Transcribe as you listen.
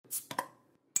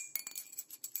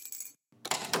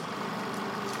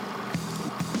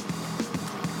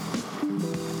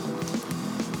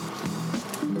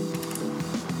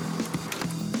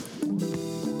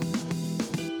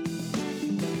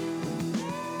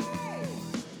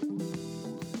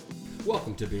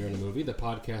Welcome to Beer and a Movie, the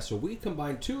podcast where we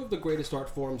combine two of the greatest art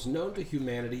forms known to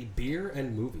humanity, beer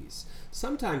and movies.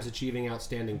 Sometimes achieving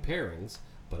outstanding pairings,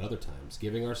 but other times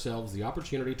giving ourselves the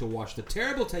opportunity to wash the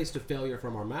terrible taste of failure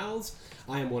from our mouths.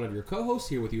 I am one of your co-hosts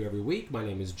here with you every week. My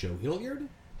name is Joe Hilliard.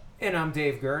 And I'm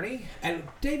Dave Gurney. And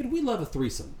David, we love a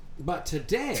threesome. But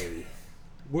today,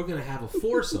 we're going to have a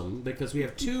foursome because we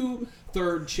have two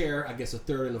third chair, I guess a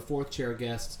third and a fourth chair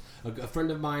guests. A friend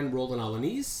of mine, Roland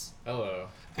and Sarah. Hello.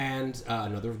 And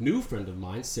another new friend of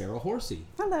mine, Sarah Horsey.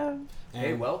 Hello. And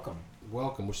hey, welcome.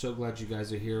 Welcome. We're so glad you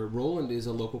guys are here. Roland is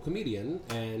a local comedian,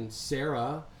 and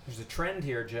Sarah... There's a trend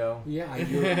here, Joe. Yeah,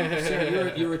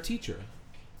 Sarah, you're a teacher.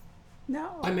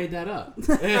 No. I made that up.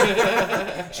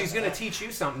 She's going to teach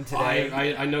you something today.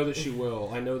 I know that she will.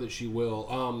 I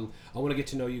want to get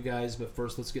to know you guys, but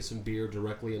first let's get some beer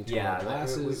directly into our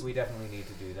glasses. We definitely need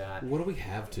to do that. What do we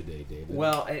have today, David?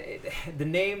 Well, the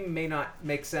name may not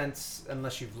make sense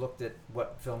unless you've looked at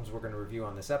what films we're going to review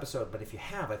on this episode, but if you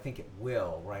have, I think it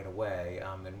will right away,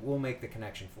 and we'll make the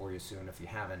connection for you soon if you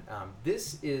haven't.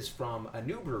 This is from a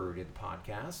new brewery to the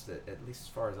podcast, at least as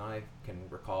far as I can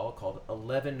recall, called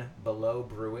 11 Below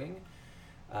Brewing.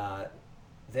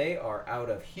 They are out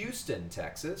of Houston,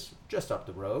 Texas, just up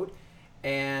the road,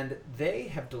 and they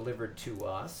have delivered to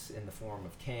us in the form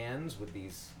of cans with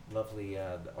these lovely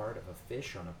the art of a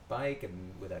fish on a bike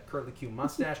and with a curly-Q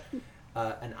mustache,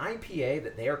 an IPA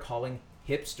that they are calling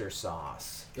Hipster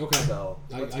Sauce. Okay, so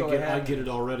let's go ahead. I get it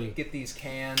already. Get these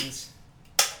cans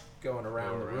going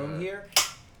around the room here,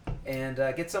 and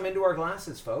get some into our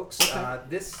glasses, folks. Okay.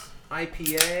 This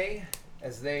IPA,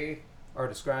 as they are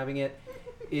describing it,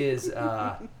 is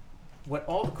what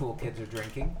all the cool kids are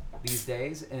drinking these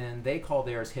days, and they call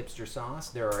theirs Hipster Sauce.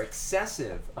 There are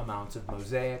excessive amounts of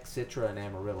Mosaic, Citra, and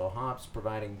Amarillo hops,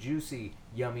 providing juicy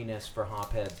yumminess for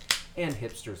hopheads and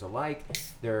hipsters alike.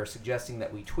 They're suggesting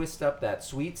that we twist up that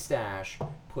sweet stash,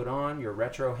 put on your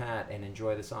retro hat, and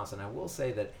enjoy the sauce. And I will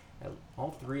say that all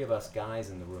three of us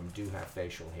guys in the room do have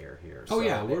facial hair here. Oh, so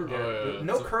yeah.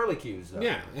 no curlicues, though.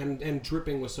 Yeah, and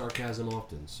dripping with sarcasm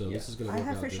often. So this is going to work out.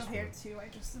 I have facial hair, too. I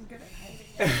just am good at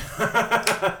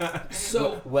hiding it.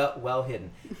 So well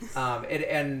hidden.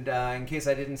 And in case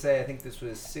I didn't say, I think this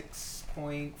was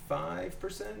 6.5%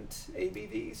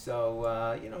 ABV. So,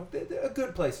 a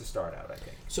good place to start out, I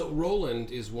think. So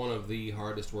Roland is one of the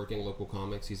hardest working local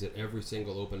comics. He's at every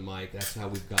single open mic. That's how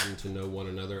we've gotten to know one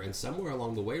another. And somewhere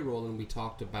along the way, Roland, we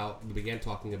began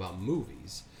talking about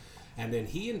movies. And then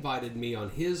he invited me on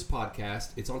his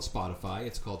podcast. It's on Spotify.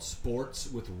 It's called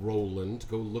Sports with Roland.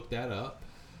 Go look that up.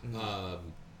 Mm-hmm.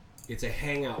 It's a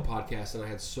hangout podcast, and I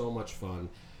had so much fun.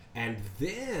 And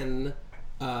then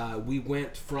we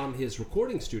went from his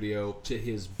recording studio to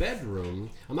his bedroom.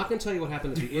 I'm not going to tell you what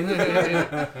happened at the end of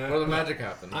it. Well, the magic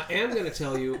happened. I am going to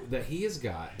tell you that he has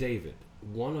got, David,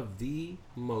 one of the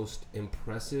most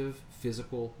impressive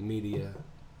physical media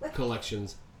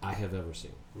collections I have ever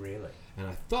seen. Really? And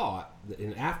I thought that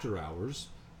in After Hours,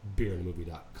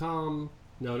 beerandmovie.com,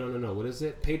 no, what is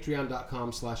it?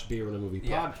 Patreon.com/beerandmovie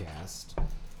podcast.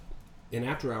 In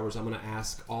After Hours, I'm going to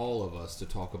ask all of us to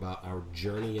talk about our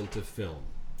journey into film.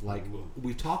 Like,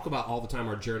 we talk about all the time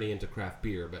our journey into craft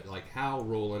beer, but like how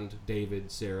Roland,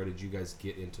 David, Sarah, did you guys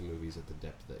get into movies at the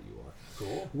depth that you are?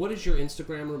 Cool. What is your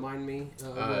Instagram, remind me,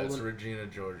 Roland? It's Regina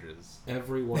George's.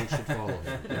 Everyone should follow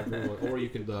him. Everyone. Or you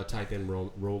can type in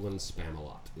Roland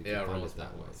Spamalot. You can find it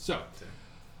that way. So,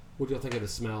 what do you think of the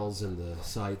smells and the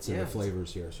sights and the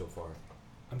flavors here so far?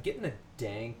 I'm getting a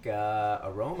dank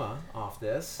aroma off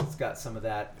this. It's got some of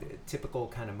that typical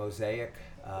kind of Mosaic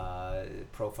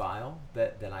profile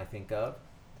that I think of.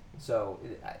 So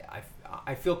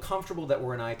I feel comfortable that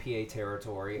we're in IPA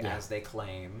territory, as they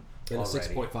claim. And already. a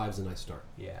 6.5 is a nice start.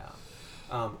 Yeah.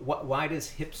 Why does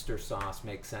Hipster Sauce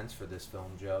make sense for this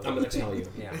film, Joe? I'm going to tell you.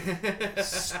 Yeah.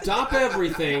 Stop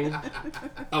everything.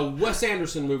 A Wes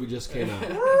Anderson movie just came out.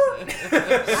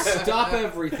 Stop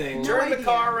everything. Turn the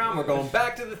car around. We're going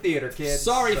back to the theater, kids.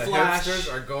 Sorry, the Flash. hipsters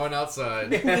are going outside.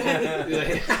 the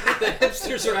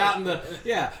hipsters are out in the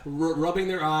rubbing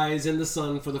their eyes in the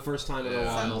sun for the first time in a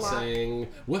while, saying,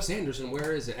 "Wes Anderson,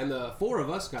 where is it?" And the four of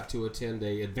us got to attend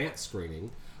a advanced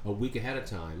screening a week ahead of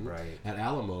time at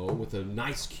Alamo with a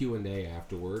nice Q&A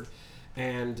afterward.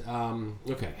 And,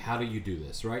 how do you do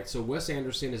this, right? So Wes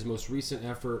Anderson, his most recent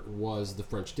effort was The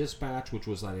French Dispatch, which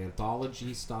was an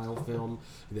anthology-style film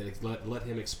that let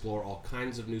him explore all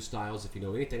kinds of new styles. If you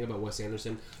know anything about Wes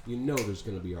Anderson, you know there's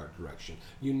going to be art direction.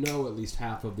 You know at least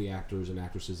half of the actors and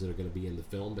actresses that are going to be in the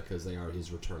film because they are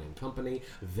his returning company.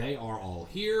 They are all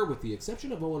here, with the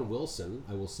exception of Owen Wilson,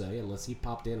 I will say, unless he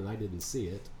popped in and I didn't see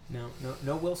it.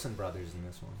 No Wilson brothers in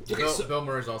this one. Okay, Bill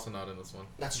Murray's also not in this one.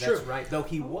 That's true. That's right. Though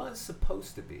he was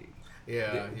supposed to be.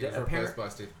 Yeah, he was replaced by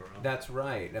Steve Carell. That's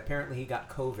right. Apparently he got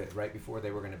COVID right before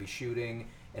they were going to be shooting,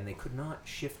 and they could not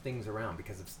shift things around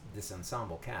because of this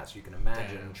ensemble cast. You can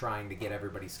imagine trying to get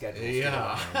everybody's schedules to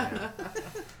align.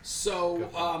 So,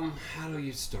 how do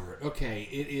you start? Okay,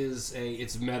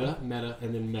 it's meta,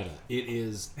 and then meta.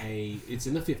 It's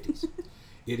in the 50s.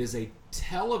 It is a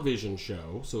television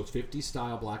show, so it's 50s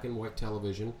style black and white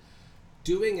television,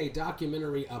 doing a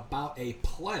documentary about a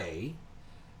play.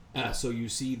 So you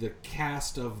see the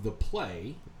cast of the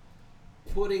play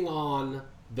putting on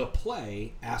the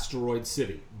play Asteroid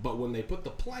City. But when they put the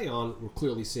play on, we're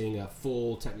clearly seeing a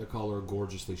full Technicolor,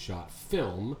 gorgeously shot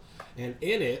film. And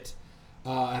in it,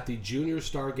 at the Junior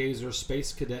Stargazer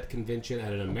Space Cadet Convention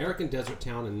at an American desert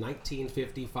town in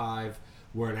 1955,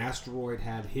 where an asteroid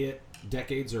had hit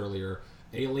decades earlier,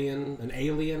 an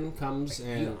alien comes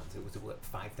and... It was, what,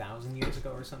 5,000 years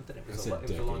ago or something? It was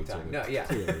a long time. No, yeah.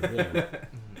 Clearly, yeah.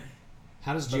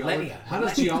 How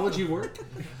does geology work?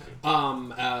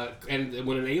 And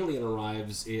when an alien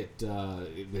arrives,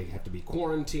 they have to be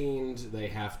quarantined. They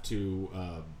have to,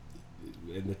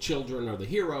 and the children are the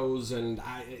heroes. And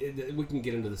we can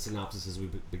get into the synopsis as we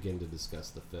begin to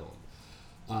discuss the film.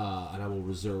 And I will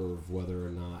reserve whether or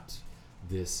not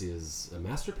this is a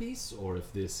masterpiece or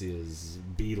if this is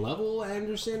B-level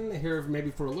Anderson here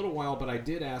maybe for a little while. But I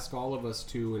did ask all of us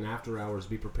to, in after hours,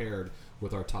 be prepared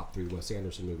with our top 3 Wes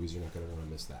Anderson movies. You're not going to want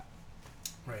to miss that.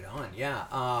 Right on, yeah.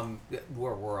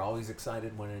 We're always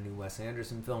excited when a new Wes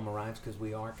Anderson film arrives because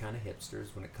we are kind of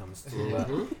hipsters when it comes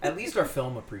to at least our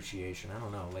film appreciation. I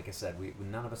don't know. Like I said,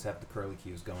 none of us have the curly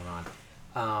cues going on.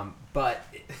 But,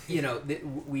 you know,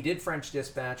 we did French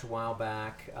Dispatch a while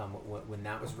back. When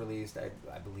that was released,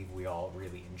 I believe we all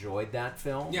really enjoyed that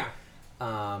film. Yeah.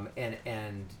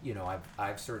 And you know,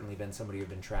 I've certainly been somebody who's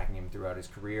been tracking him throughout his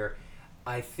career.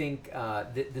 I think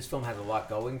this film has a lot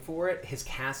going for it. His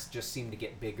cast just seemed to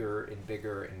get bigger and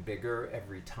bigger and bigger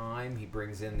every time. He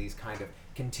brings in these kind of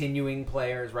continuing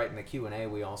players. Right in the Q&A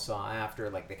we all saw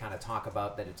after, like they kind of talk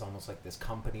about that it's almost like this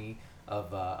company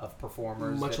of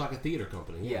performers. Much like a theater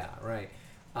company. Yeah, right.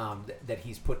 That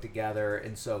he's put together.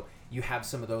 And so you have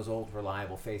some of those old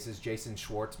reliable faces. Jason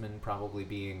Schwartzman probably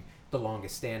being the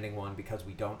longest standing one because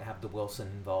we don't have the Wilson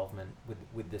involvement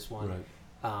with this one.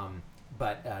 Right.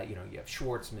 But, you know, you have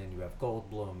Schwartzman, you have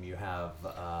Goldblum, you have...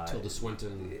 Tilda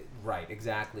Swinton. Right,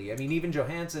 exactly. I mean, even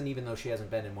Johansson, even though she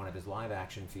hasn't been in one of his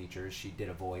live-action features, she did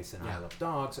a voice in I Love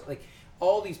Dogs. So, like,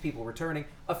 all these people returning.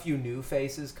 A few new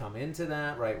faces come into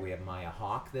that, right? We have Maya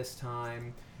Hawke this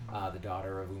time, the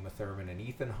daughter of Uma Thurman and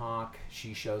Ethan Hawke.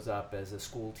 She shows up as a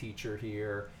school teacher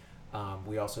here.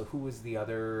 We also... Who was the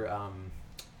other...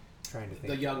 trying to think.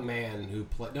 The young man who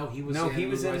played... he was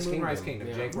in Moonrise Kingdom.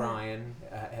 Yeah. Jake Ryan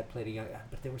had played a young...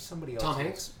 But there was somebody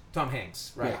else. Tom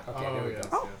Hanks, right. Yeah. Okay, there we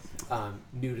go.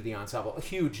 New to the ensemble. A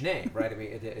huge name, right? I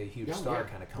mean, a huge star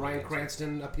kind of coming Bryan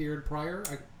Cranston appeared prior?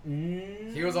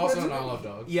 He was also in I Love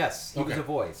Dogs. Yes, he was a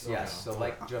voice, yes. So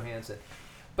like Johansson.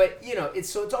 But, you know,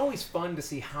 it's always fun to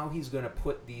see how he's going to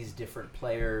put these different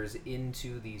players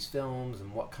into these films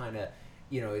and what kind of...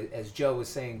 You know, as Joe was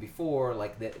saying before,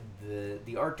 like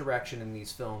the art direction in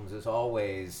these films is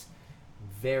always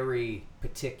very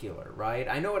particular, right?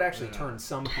 I know it actually turns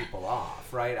some people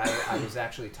off, right? I was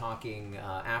actually talking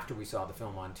after we saw the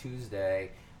film on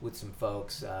Tuesday with some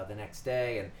folks the next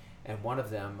day, and one of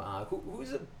them,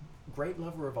 who's a great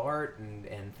lover of art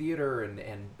and theater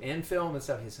and film and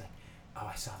stuff, he's like, oh,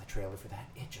 I saw the trailer for that.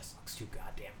 It just looks too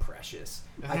goddamn precious.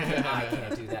 I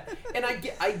can't do that. And I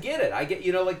get it. I get,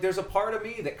 you know, like there's a part of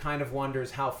me that kind of wonders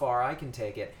how far I can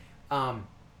take it.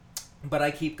 But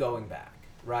I keep going back,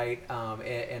 right?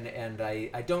 And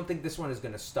I don't think this one is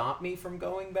going to stop me from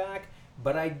going back,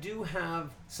 but I do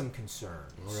have some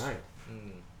concerns. All right.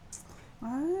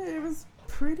 It was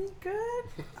pretty good.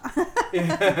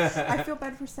 I feel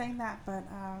bad for saying that, but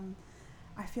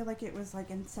I feel like it was like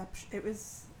Inception. It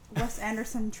was Wes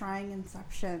Anderson trying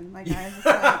Inception. Like I was just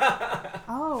like,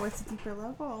 oh, it's a deeper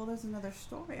level. Oh, there's another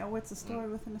story. Oh, it's a story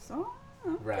within a story.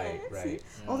 Oh, okay, right. Yeah.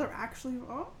 Oh, they're actually.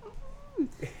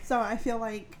 So I feel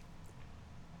like,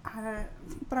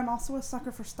 but I'm also a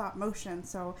sucker for stop motion.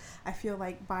 So I feel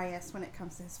like biased when it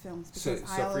comes to his films because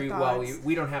so for you, well,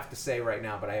 we don't have to say right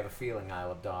now, but I have a feeling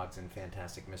Isle of Dogs and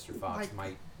Fantastic Mr. Fox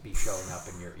might be showing up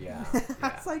in your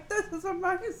It's like, this is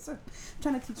amazing. I'm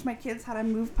trying to teach my kids how to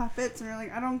move puppets, and they're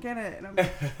like, I don't get it. And I'm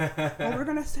like, well, we're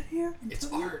gonna sit here until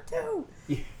it's art too.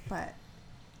 Yeah. But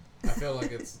I feel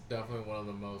like it's definitely one of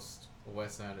the most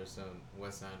Wes Anderson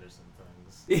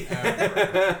things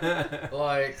ever.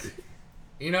 Like,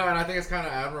 You know, and I think it's kind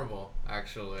of admirable,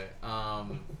 actually.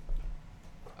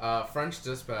 French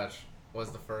Dispatch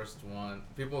was the first one.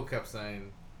 People kept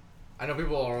saying, I know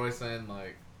people are always saying,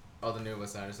 like, oh, the new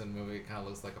Wes Anderson movie kind of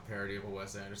looks like a parody of a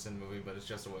Wes Anderson movie, but it's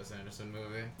just a Wes Anderson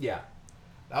movie. Yeah.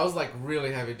 That was, like,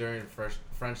 really heavy during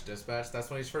French Dispatch. That's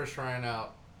when he's first trying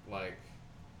out, like,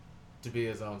 to be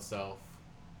his own self,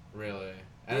 really.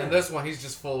 And in this one, he's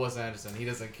just full Wes Anderson. He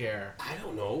doesn't care. I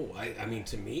don't know. I mean,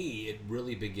 to me, it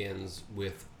really begins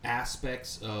with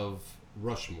aspects of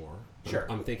Rushmore. Sure.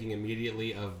 I'm thinking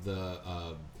immediately of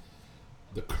the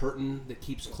curtain that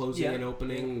keeps closing and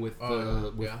opening with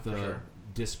the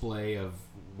display of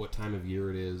what time of year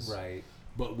it is. Right.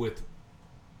 But with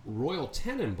Royal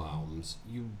Tenenbaums,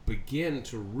 you begin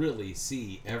to really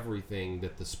see everything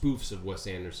that the spoofs of Wes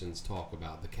Anderson's talk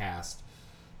about. The cast,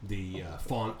 the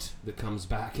font that comes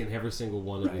back in every single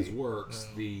one of his works,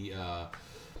 the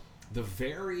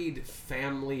varied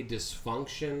family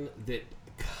dysfunction that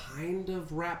kind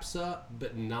of wraps up,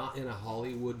 but not in a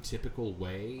Hollywood typical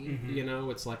way. Mm-hmm. You know,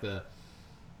 it's like a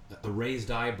raised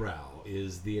eyebrow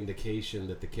is the indication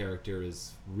that the character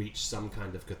has reached some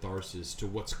kind of catharsis to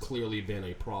what's clearly been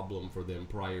a problem for them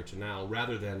prior to now,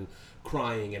 rather than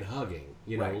crying and hugging.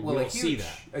 You know, well, we don't see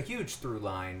that. A huge through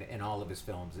line in all of his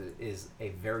films is a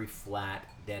very flat,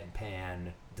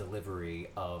 deadpan delivery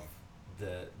of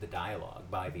the dialogue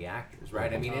by the actors,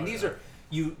 right? I mean, and these are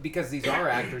because these are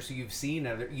actors who you've seen,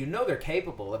 you know, they're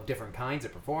capable of different kinds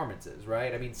of performances,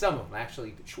 right? I mean, some of them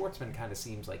actually. Schwartzman kind of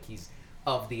seems like he's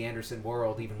of the Anderson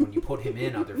world, even when you put him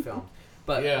in other films.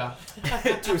 But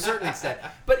to a certain extent.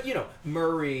 But you know,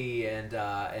 Murray and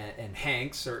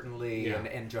Hanks certainly,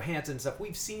 and Johansson and stuff.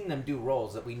 We've seen them do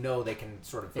roles that we know they can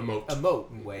sort of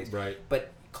emote in ways. Right.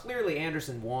 But clearly,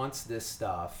 Anderson wants this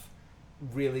stuff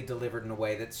really delivered in a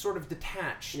way that's sort of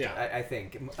detached. I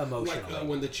think emotionally. Like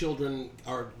when the children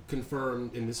are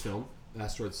confirmed in this film,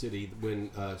 Asteroid City, when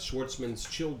Schwartzman's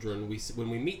children, when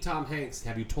we meet Tom Hanks,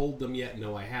 have you told them yet?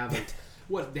 No, I haven't.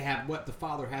 What the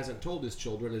father hasn't told his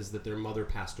children is that their mother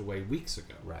passed away weeks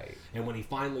ago. Right. And when he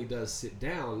finally does sit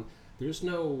down, there's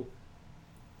no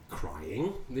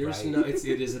crying. There's no. It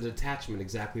is a detachment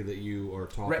exactly that you are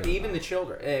talking about. Even the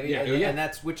children. And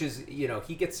that's which is, you know,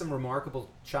 he gets some remarkable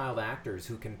child actors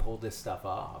who can pull this stuff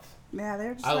off. Yeah,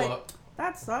 they're just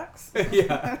that sucks.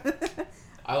 Yeah.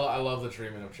 I love the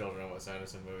treatment of children in Wes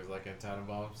Anderson movies, like in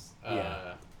Tenenbaums.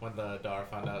 When the daughter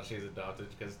found out she's adopted,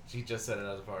 because she just said it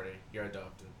at a party, "You're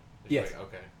adopted." She's like,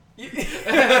 okay.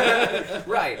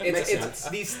 Right. It's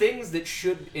these things that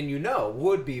should, and you know,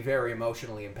 would be very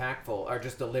emotionally impactful, are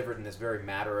just delivered in this very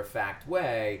matter-of-fact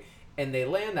way, and they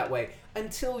land that way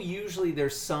until usually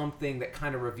there's something that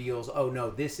kind of reveals, oh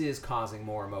no, this is causing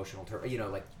more emotional you know,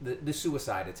 like the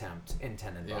suicide attempt in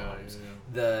Tenenbaums.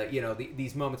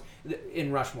 These moments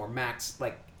in Rushmore, Max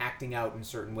like acting out in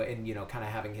certain way, and you know, kind of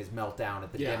having his meltdown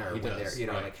at the dinner when they're, you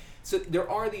know, like, so there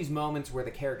are these moments where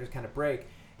the characters kind of break.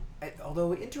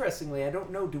 Although, interestingly, I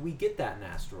don't know, do we get that in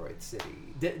Asteroid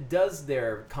City? Does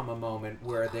there come a moment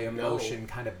where the emotion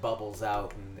kind of bubbles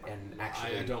out and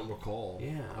actually... I don't recall.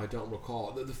 Yeah. I don't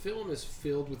recall. The film is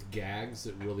filled with gags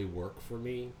that really work for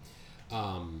me.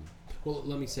 Well,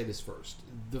 let me say this first.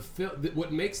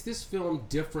 What makes this film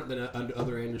different than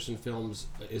other Anderson films,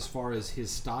 as far as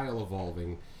his style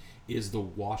evolving, is the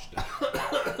washed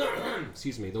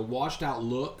out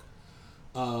look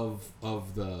of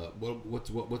the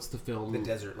what's the film? The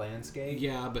desert landscape.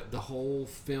 Yeah, but the whole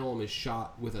film is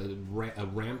shot with a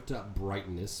ramped up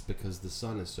brightness because the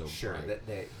sun is so bright,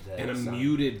 and a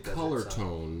muted color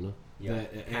tone.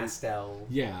 Pastel.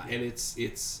 And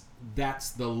that's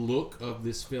the look of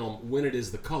this film when it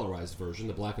is the colorized version.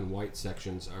 The black and white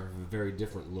sections are a very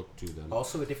different look to them.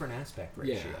 Also a different aspect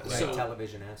ratio,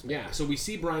 television aspect. Yeah, so we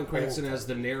see Bryan Cranston as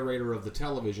the narrator of the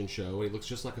television show. He looks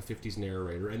just like a 50s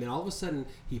narrator. And then all of a sudden,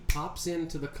 he pops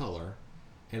into the color,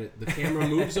 and the camera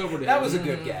moves over to him. That was a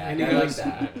good gag. And he goes,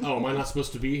 "Oh, am I not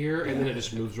supposed to be here?" And then it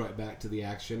just moves right back to the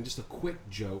action. Just a quick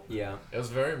joke. Yeah. It was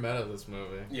very meta, this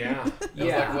movie. Yeah. It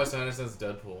was like Wes Anderson's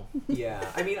Deadpool. Yeah.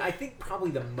 I mean, I think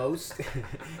probably the most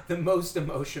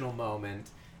emotional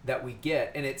moment that we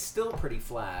get, and it's still pretty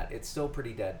flat, it's still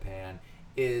pretty deadpan,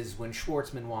 is when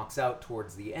Schwartzman walks out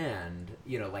towards the end,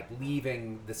 you know, like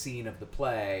leaving the scene of the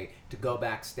play to go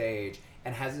backstage,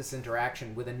 and has this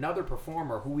interaction with another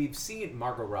performer who we've seen,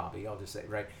 Margot Robbie, I'll just say,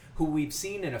 right, who we've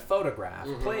seen in a photograph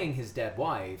playing his dead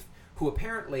wife, who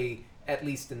apparently at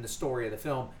least in the story of the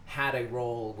film, had a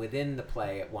role within the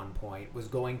play at one point, was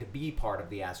going to be part of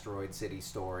the Asteroid City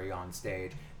story on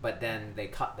stage, but then they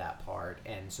cut that part,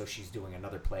 and so she's doing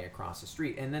another play across the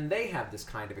street. And then they have this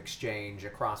kind of exchange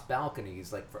across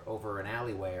balconies, like over an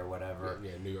alleyway or whatever.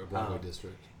 Yeah, New York Broadway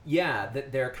district. Yeah,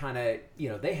 that they're kind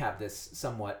of, they have this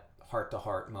somewhat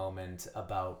heart-to-heart moment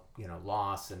about,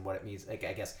 loss and what it means. Like,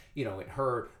 I guess,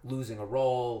 her losing a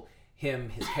role,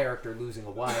 his character losing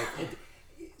a wife.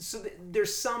 So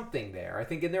there's something there, I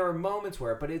think, and there are moments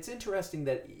where, but it's interesting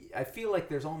that I feel like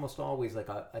there's almost always like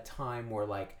a time where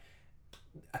like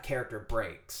a character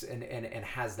breaks and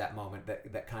has that moment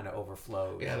that kind of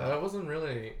overflows. Yeah, that wasn't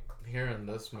really here in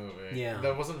this movie. Yeah.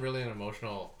 That wasn't really an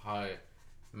emotional high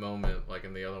moment like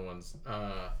in the other ones.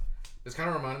 This kind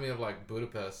of reminded me of like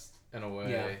Budapest in a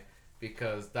way,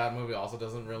 because that movie also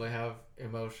doesn't really have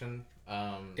emotion.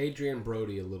 Adrian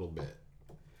Brody a little bit.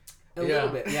 A little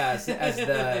bit, yeah. As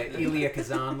the Elia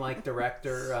Kazan-like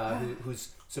director who's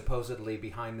supposedly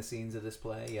behind the scenes of this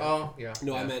play. Yeah. Oh, yeah.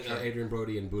 No, yeah, I meant sure. Adrian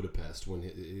Brody in Budapest when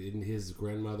his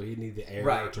grandmother, he needed the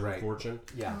heir to her fortune.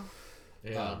 Yeah.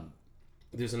 Yeah.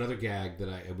 There's another gag that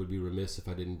I would be remiss if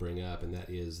I didn't bring up, and that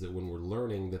is that when we're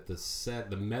learning that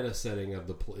the meta setting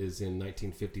of is in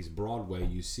 1950s Broadway,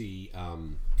 you see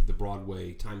the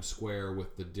Broadway Times Square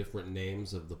with the different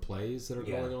names of the plays that are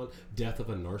going on. Death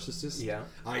of a Narcissist. Yeah,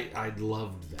 I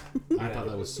loved that. I thought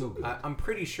that was so good. I'm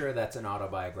pretty sure that's an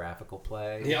autobiographical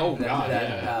play. Yeah. Oh God.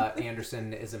 That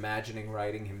Anderson is imagining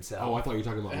writing himself. Oh, I thought you were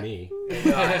talking about me.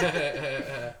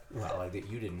 Well,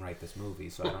 you didn't write this movie,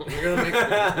 so I don't. You're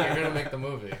gonna make the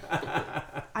movie.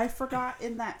 I forgot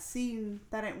in that scene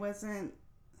that it wasn't.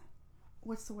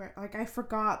 What's the word? Like, I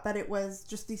forgot that it was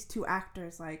just these two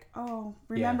actors. Like, oh,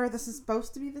 remember this is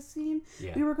supposed to be the scene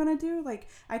we were gonna do. Like,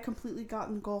 I completely got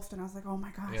engulfed, and I was like, oh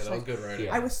my gosh. Yeah, that was good writing.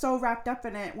 I was so wrapped up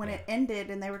in it when it ended,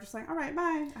 and they were just like, all right,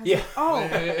 bye. I was like,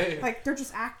 oh, like they're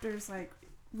just actors, like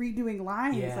redoing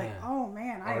lines. Like, oh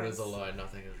man, art is a lie,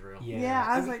 nothing is real. Yeah,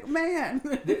 I was like, man.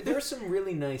 There are some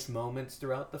really nice moments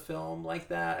throughout the film like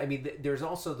that. I mean, there's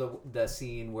also the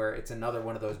scene where it's another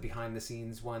one of those behind the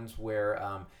scenes ones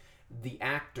where the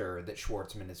actor that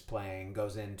Schwartzman is playing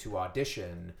goes in to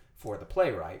audition for the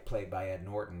playwright, played by Ed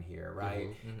Norton here, right?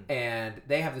 Mm-hmm. And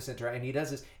they have this interaction, and he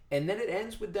does this, and then it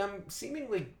ends with them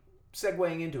seemingly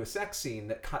segueing into a sex scene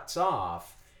that cuts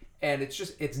off. And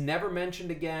it's never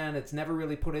mentioned again. It's never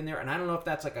really put in there. And I don't know if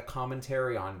that's like a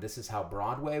commentary on this is how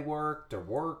Broadway worked or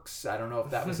works. I don't know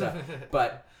if that was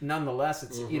but nonetheless,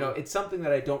 it's, it's something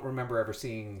that I don't remember ever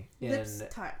seeing in. Lips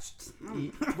touched.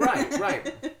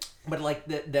 Right. But like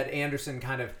that Anderson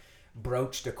kind of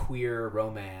broached a queer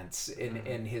romance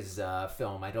in his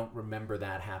film. I don't remember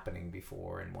that happening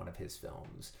before in one of his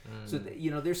films. So,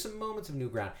 there's some moments of new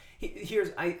ground.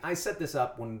 I set this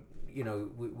up when,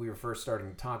 we were first starting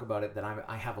to talk about it, that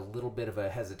I have a little bit of a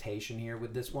hesitation here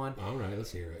with this one. All right,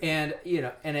 let's hear it. And,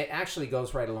 and it actually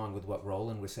goes right along with what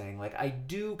Roland was saying. Like, I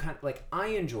do I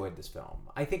enjoyed this film.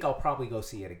 I think I'll probably go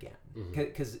see it again.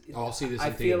 Because I'll see this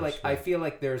in theaters. I feel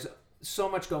like there's so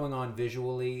much going on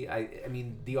visually. I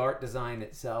mean, the art design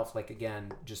itself, like,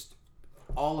 again, just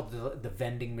all of the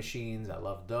vending machines. I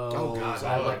love those. Oh, God.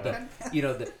 I love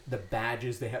the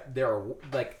badges they have. There are,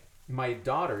 like, my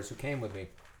daughters who came with me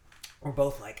were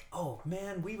both like, oh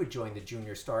man, we would join the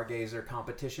Junior Stargazer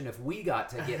competition if we got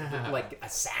to get like a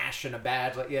sash and a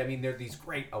badge. Like, I mean, there are these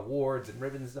great awards and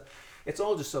ribbons and stuff. It's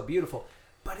all just so beautiful,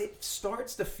 but it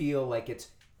starts to feel like it's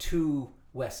too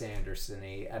Wes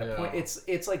Anderson-y at a point.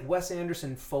 It's like Wes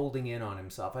Anderson folding in on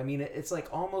himself. I mean, it's like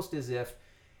almost as if,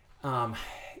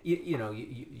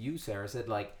 you Sarah said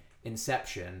like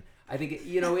Inception. I think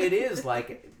it is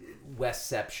like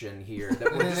Wesception here,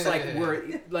 that we're just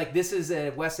like this is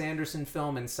a Wes Anderson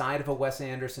film inside of a Wes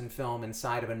Anderson film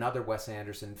inside of another Wes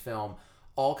Anderson film,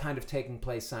 all kind of taking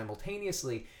place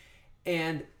simultaneously,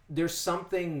 and there's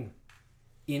something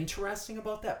interesting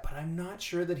about that, but I'm not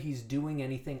sure that he's doing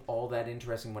anything all that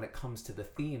interesting when it comes to the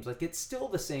themes. Like, it's still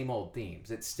the same old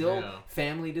themes. It's still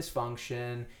family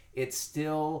dysfunction. It's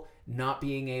still not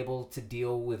being able to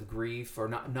deal with grief, or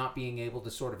not being able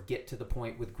to sort of get to the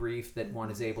point with grief that one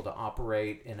is able to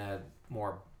operate in a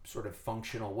more sort of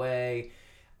functional way.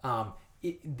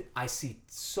 I see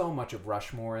so much of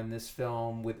Rushmore in this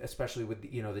film, especially with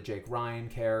the Jake Ryan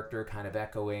character kind of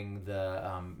echoing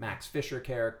the Max Fisher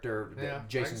character.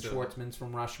 Jason Schwartzman's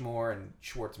from Rushmore, and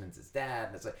Schwartzman's his dad.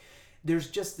 And it's like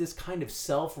there's just this kind of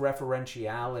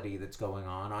self-referentiality that's going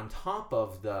on top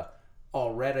of the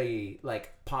already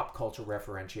like pop culture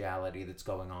referentiality that's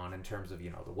going on in terms of the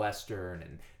Western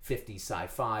and 50s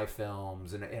sci-fi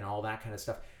films and all that kind of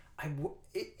stuff.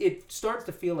 it starts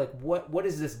to feel like what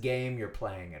is this game you're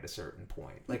playing at a certain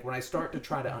point? Like when I start to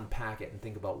try to unpack it and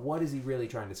think about what is he really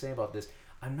trying to say about this,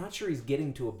 I'm not sure he's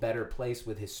getting to a better place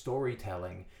with his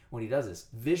storytelling when he does this.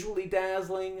 Visually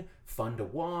dazzling, fun to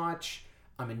watch.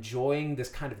 I'm enjoying this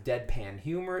kind of deadpan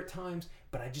humor at times,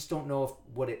 but I just don't know if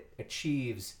what it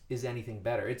achieves is anything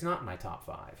better. It's not in my top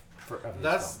 5 of his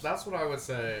films. That's what I would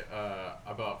say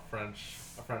about French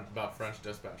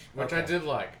Dispatch, which I Okay. did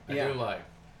like. I do like,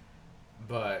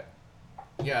 but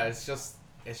yeah, it's just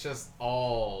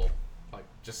all like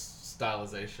just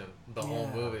stylization. The whole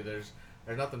movie, there's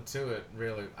nothing to it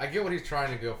really. I get what he's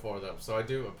trying to go for though, so I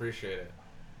do appreciate it.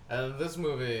 And this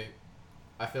movie,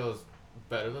 I feel is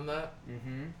better than that.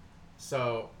 Mm-hmm.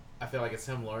 So I feel like it's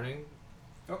him learning.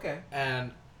 Okay.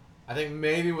 And I think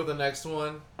maybe with the next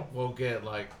one, we'll get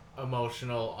like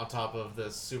emotional on top of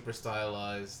this super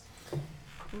stylized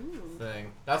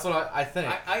thing. That's what I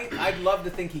think. I'd love to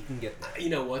think he can get there. You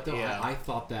know what though? Yeah. I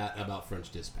thought that about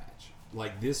French Dispatch.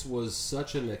 Like this was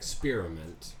such an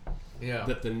experiment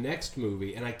that the next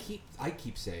movie, and I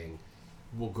keep saying,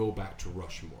 we'll go back to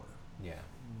Rushmore. Yeah.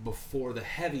 Before the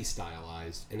heavy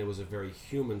stylized, and it was a very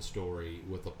human story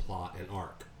with a plot and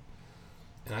arc.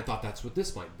 And I thought that's what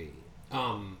this might be.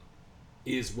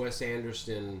 Is Wes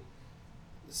Anderson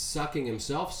sucking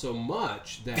himself so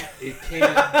much that it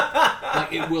can't,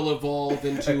 like it will evolve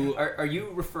into... Are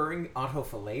you referring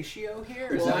autofellatio here?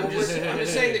 Is Well, that I'm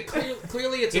just saying that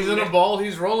clearly it's... He's in a ball,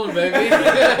 he's rolling, baby.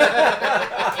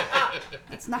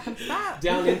 It's not going to stop.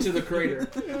 Down into the crater.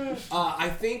 I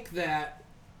think that...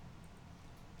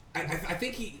 I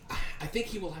think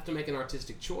he will have to make an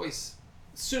artistic choice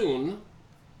soon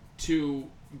to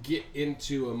get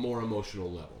into a more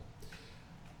emotional level.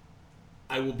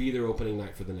 I will be there opening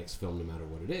night for the next film, no matter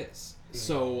what it is.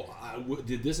 So,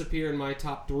 did this appear in my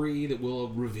top 3 that we'll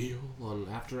reveal on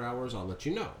After Hours? I'll let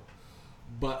you know.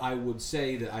 But I would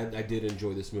say that I did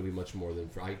enjoy this movie much more than...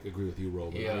 I agree with you,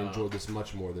 Roland. Yeah. I enjoyed this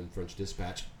much more than French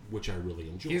Dispatch, which I really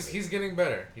enjoyed. He's getting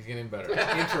better. He's getting better.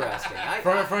 interesting?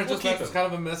 French we'll keep Dispatch was him. kind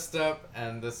of a misstep,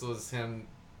 and this was him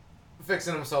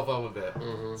fixing himself up a bit.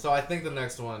 Mm-hmm. So I think the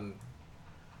next one...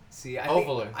 See,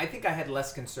 Hopefully. I think I had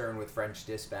less concern with French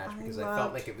Dispatch because I felt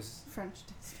loved like it was... French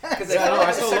Dispatch. Because Yeah, I no, felt I like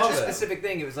it still was such love a it. specific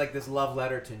thing. It was like this love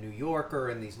letter to New Yorker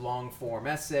and these long form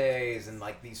essays and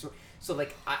like these... So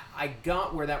like I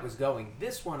got where that was going.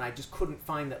 This one I just couldn't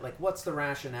find that, like, what's the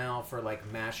rationale for like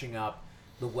mashing up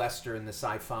the Western, the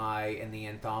sci-fi, and the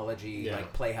anthology,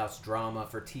 like Playhouse drama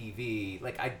for TV.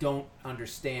 Like I don't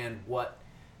understand what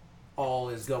all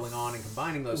is going on and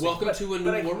combining those Welcome things. to a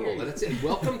new world. That's it.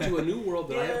 Welcome to a new world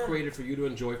that I have Yeah. created for you to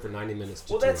enjoy for 90 minutes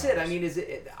to Well, 2 that's it. I hours. mean, is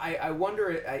it? I wonder,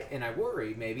 and I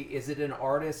worry. Maybe is it an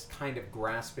artist kind of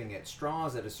grasping at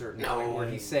straws at a certain point where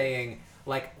he's saying,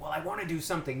 like, well, I want to do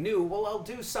something new. Well, I'll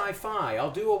do sci-fi.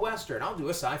 I'll do a western. I'll do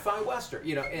a sci-fi western.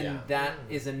 You know, and that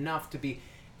is enough to be.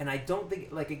 And I don't think,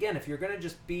 like, again, if you're going to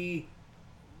just be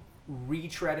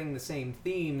retreading the same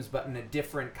themes but in a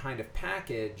different kind of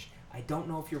package, I don't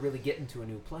know if you're really getting to a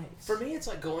new place. For me, it's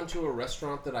like going to a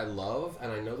restaurant that I love,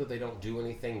 and I know that they don't do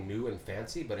anything new and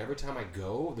fancy, but every time I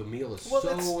go, the meal is so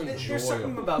enjoyable. There's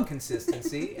something about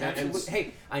consistency. And- Absolutely.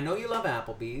 Hey, I know you love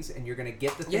Applebee's, and you're going to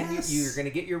get the thing. Yes. You're going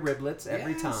to get your riblets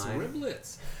every Yes, time.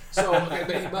 riblets. So,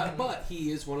 okay, but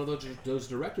he is one of those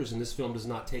directors, and this film does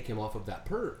not take him off of that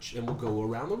perch, and we'll go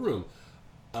around the room.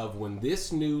 Of when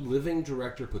this new living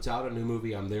director puts out a new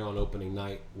movie, I'm there on opening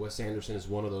night. Wes Anderson is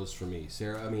one of those for me.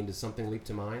 Sarah, I mean, does something leap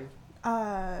to mind?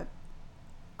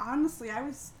 Honestly, I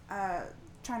was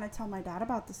trying to tell my dad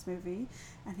about this movie,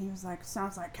 and he was like,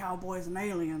 "Sounds like cowboys and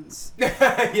aliens." Yeah.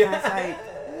 I was like,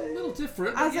 A little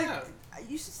different, I but was yeah. like,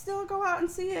 you should still go out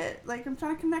and see it. Like, I'm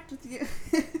trying to connect with you.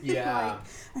 Yeah.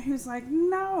 And he was like,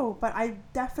 no, but I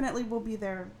definitely will be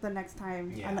there the next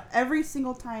time. Yeah. And every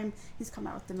single time he's come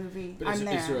out with the movie, But I'm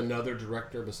there. is there another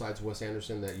director besides Wes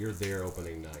Anderson that you're there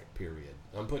opening night, period?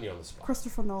 I'm putting you on the spot.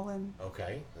 Christopher Nolan.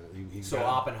 Okay. So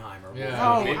Oppenheimer.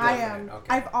 Yeah. Oh, me I too. am. Okay.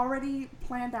 I've already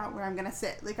planned out where I'm going to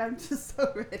sit. Like, I'm just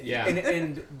so ready. Yeah.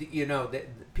 And you know,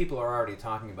 people are already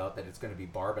talking about that it's going to be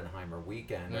Barbenheimer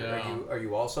weekend. Yeah. Are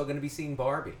you also going to be seeing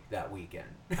Barbie that weekend?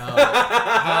 He wants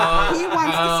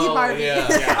to see Barbie.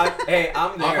 Yeah. Hey,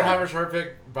 I'm there. Oppenheimer's her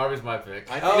pick, Barbie's my pick.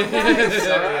 Oh, nice.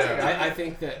 Yeah. I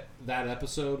think that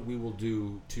episode we will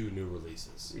do 2 new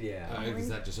releases. Yeah. Because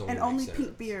that just only And makes only sense.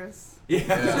 pink beers. Yeah,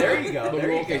 there you go. But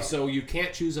There you okay, go. so you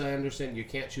can't choose Anderson, you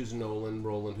can't choose Nolan,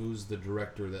 Roland. Who's the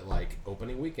director that, like,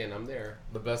 opening weekend, I'm there.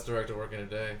 The best director working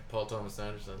today, Paul Thomas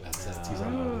Anderson. That's Oh. he's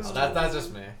on the list. That's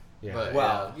just me. Yeah. But,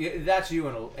 Well, that's you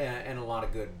and a lot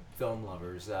of good film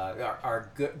lovers.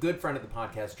 Our good friend of the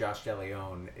podcast, Josh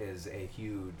DeLeon, is a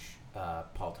huge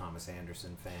Paul Thomas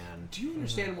Anderson fan. Do you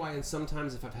understand why? And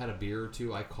sometimes, if I've had a beer or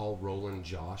two, I call Roland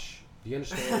Josh. Do you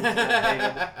understand?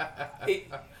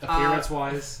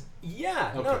 Appearance-wise.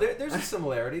 Yeah, Okay. no, there's a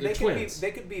similarity. They're twins. They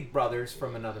could be brothers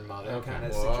from another mother kind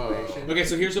of Whoa. situation. Okay,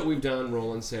 so here's what we've done,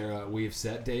 Roland and Sarah. We've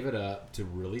set David up to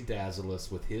really dazzle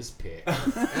us with his pick.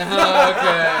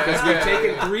 Because we've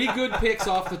taken 3 good picks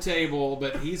off the table,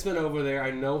 but he's been over there.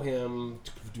 I know him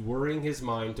worrying his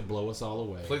mind to blow us all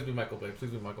away. Please be Michael Bay.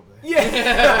 Please be Michael Bay. Yeah.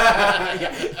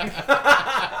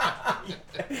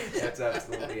 That's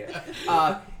absolutely it.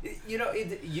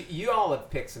 You all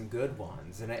have picked some good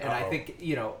ones, and I think,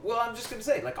 well, I'm just going to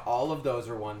say, like, all of those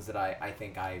are ones that I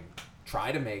think I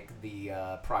try to make the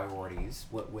priorities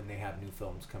when they have new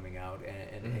films coming out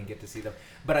and get to see them.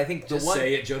 But I think Just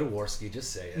say it, Joe Dworsky.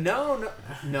 Just say it. No,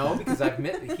 because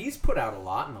he's put out a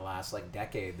lot in the last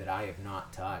decade that I have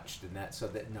not touched, and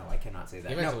I cannot say that.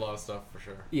 He makes a lot of stuff for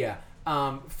sure. Yeah.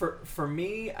 For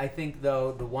me, I think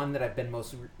though the one that I've been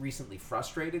most recently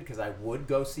frustrated because I would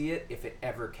go see it if it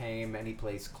ever came any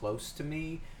place close to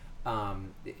me.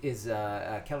 Is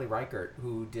Kelly Reichardt,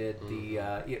 who did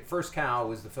the First Cow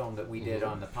was the film that we did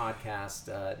on the podcast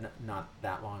not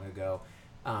that long ago.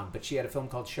 But she had a film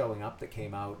called Showing Up that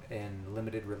came out in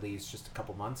limited release just a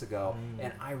couple months ago,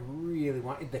 and I really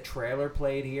wanted the trailer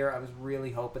played here. I was really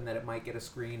hoping that it might get a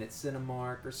screen at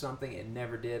Cinemark or something. It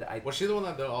never did. Was she the one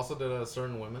that also did a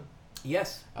Certain Women?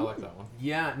 Yes. I like that one.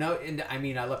 Yeah, no, and I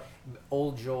mean, I love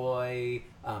Old Joy,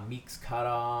 Meek's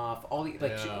Cutoff, all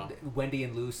the Wendy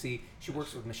and Lucy. She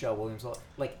works with Michelle Williams.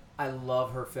 Like, I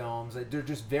love her films. They're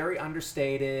just very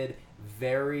understated,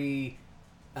 very.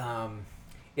 I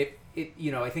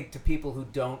think to people who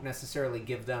don't necessarily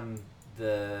give them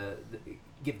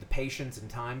give the patience and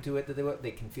time to it that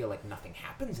they can feel like nothing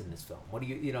happens in this film. What do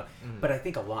you But I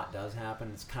think a lot does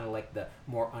happen. It's kind of like the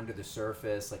more under the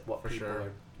surface, like what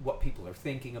people are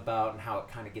thinking about and how it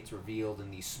kind of gets revealed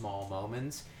in these small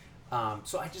moments.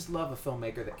 So I just love a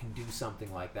filmmaker that can do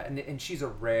something like that, and she's a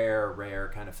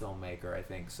rare kind of filmmaker, I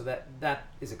think. So that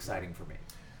is exciting for me.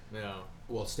 Yeah.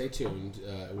 Well, stay tuned.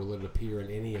 Will it appear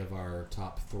in any of our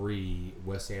top 3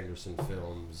 Wes Anderson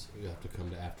films? You have to come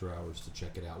to After Hours to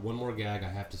check it out. One more gag I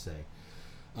have to say.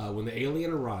 When the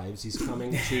alien arrives, he's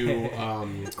coming to...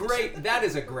 great. That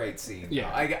is a great scene.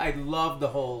 Yeah. I love the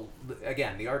whole...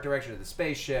 Again, the art direction of the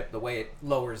spaceship, the way it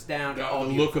lowers down. The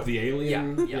look of the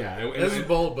alien. Yeah. This is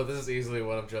bold, but this is easily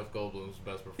one of Jeff Goldblum's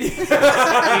best performances.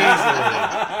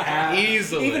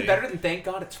 Easily. Even better than Thank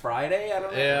God It's Friday? I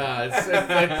don't know.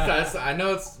 Yeah, I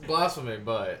know it's blasphemy,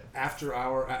 but... At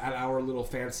our little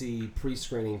fancy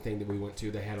pre-screening thing that we went to,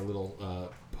 they had a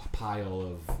little... pile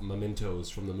of mementos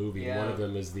from the movie. Yeah. One of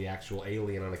them is the actual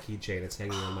alien on a keychain. It's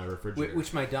hanging on my refrigerator.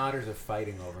 Which my daughters are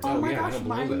fighting over. Oh my I gosh, don't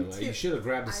blame mine them. too. You should have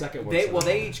grabbed the second one.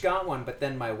 They each got one, but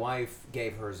then my wife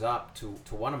gave hers up to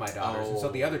one of my daughters, and so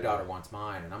the other daughter wants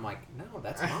mine, and I'm like, no,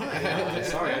 that's mine.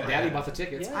 Sorry, Daddy bought the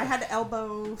tickets. Yeah. I had to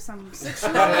elbow some 6-year-olds,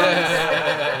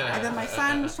 and then my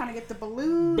son was trying to get the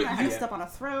balloon. I had to step on a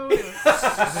throat.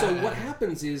 So what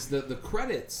happens is the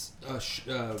credits,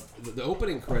 the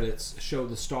opening credits show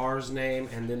the star's name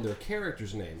and then their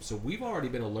character's name. So we've already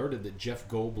been alerted that Jeff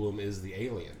Goldblum is the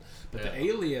alien. But the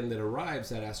alien that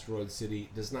arrives at Asteroid City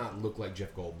does not look like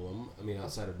Jeff Goldblum. I mean,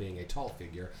 outside of being a tall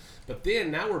figure. But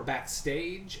then now we're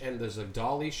backstage, and there's a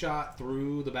dolly shot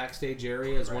through the backstage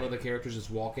area as one of the characters is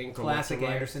walking from Classic left to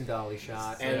right. Anderson dolly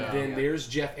shot. And then there's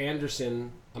Jeff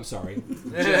Anderson. I'm sorry.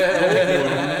 Jeff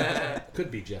Goldblum.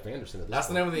 Could be Jeff Anderson at this That's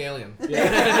point. the name of the alien.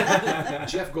 Yeah.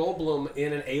 Jeff Goldblum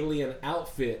in an alien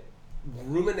outfit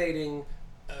ruminating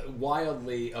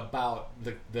wildly about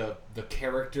the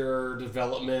character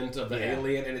development of the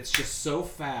alien, and it's just so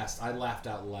fast. I laughed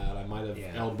out loud. I might have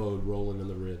elbowed Roland in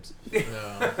the ribs.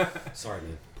 Yeah. Sorry,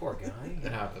 man. Poor guy.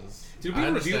 It happens. Did we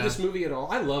review this movie at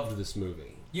all? I loved this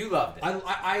movie. You loved it.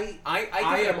 I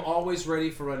am always ready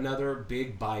for another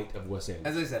big bite of Wes Anderson.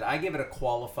 As I said, I give it a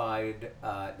qualified.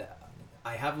 I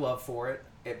have love for it,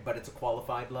 but it's a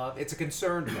qualified love. It's a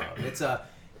concerned love. It's a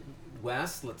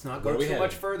Wes. Let's not go too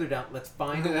much further down. Let's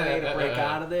find a way to break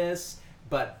out of this.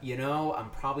 But I'm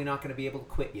probably not going to be able to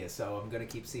quit you, so I'm going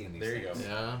to keep seeing these. There you things. go.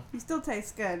 Yeah. He still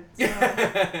tastes good. So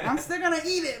I'm still gonna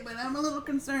eat it, but I'm a little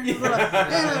concerned. It's a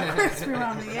little crispy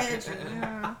around the edge.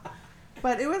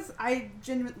 But it was, I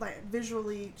genuinely,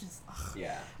 visually just.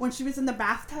 Yeah. When she was in the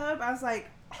bathtub, I was like,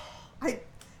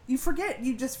 you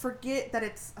just forget that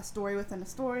it's a story within a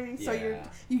story. So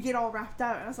you get all wrapped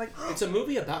up. And I was like, it's a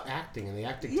movie about acting and the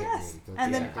acting technique,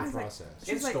 and the then acting I was process.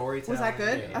 She's like, storytelling. was that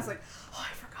good? Yeah. I was like, oh,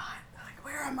 I forgot. I'm like,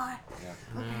 where where am I?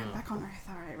 Yeah. Okay, I'm back on Earth.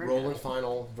 All right. Roland,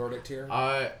 final verdict here.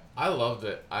 I loved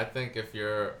it. I think if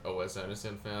you're a Wes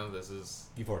Anderson fan, this is...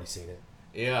 You've already seen it.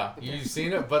 Yeah, you've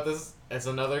seen it, but it's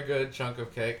another good chunk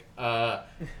of cake. I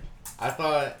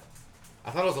thought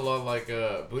it was a lot like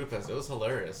Budapest. It was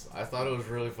hilarious. I thought it was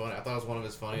really funny. I thought it was one of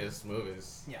his funniest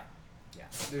movies. Yeah.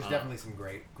 There's definitely some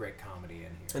great comedy in here.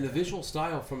 And the visual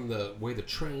style from the way the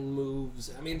train moves.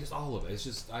 I mean, just all of it. It's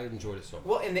just, I enjoyed it so much.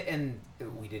 Well, and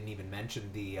we didn't even mention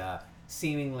the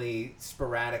seemingly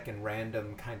sporadic and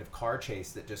random kind of car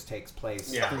chase that just takes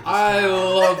place. Yeah. Through this I town.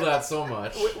 love that so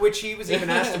much. Which he was even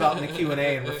asked about in the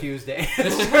Q&A and refused to answer.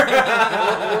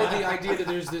 or the idea that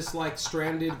there's this like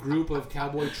stranded group of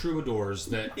cowboy troubadours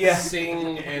that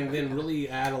sing and then really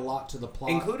add a lot to the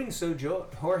plot, including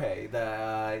Jorge,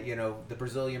 the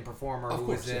Brazilian performer who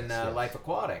was in Life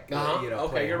Aquatic.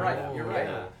 Okay, you're right. You're right.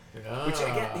 Yeah. Which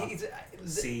again, he's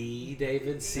see,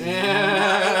 David. See.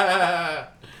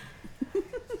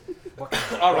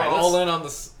 All right, all in on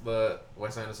the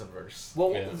Wes Anderson verse.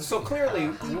 Well, so clearly,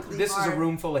 this is a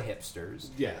room full of hipsters.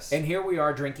 Yes. And here we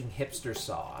are drinking hipster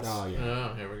sauce. Oh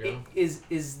yeah. Here we go.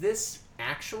 Is this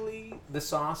actually the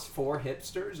sauce for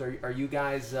hipsters? Are you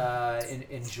guys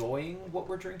enjoying what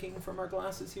we're drinking from our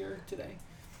glasses here today?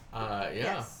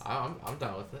 Yes. I'm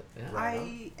down with it. Yeah.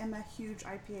 I am a huge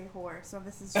IPA whore, so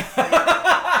this is just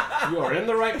You are in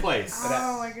the right place.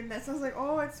 oh my goodness. I was like,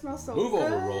 oh, it smells so Move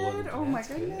good. over, Roland. Oh my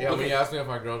goodness. Yeah, when you asked me if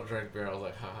my girl drank beer, I was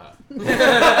like, haha.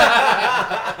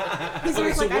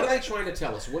 Okay, so what are they trying to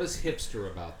tell us? What is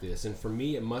hipster about this? And for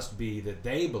me, it must be that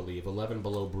they believe 11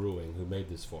 Below Brewing, who made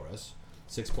this for us,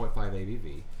 6.5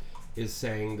 ABV, is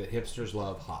saying that hipsters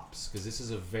love hops because this is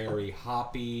a very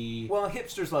hoppy. Well,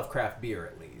 hipsters love craft beer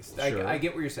at least. Sure. I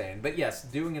get what you're saying, but yes,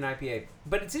 doing an IPA.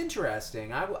 But it's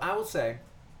interesting. I will say,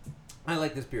 I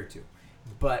like this beer too,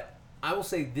 but I will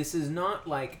say this is not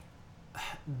like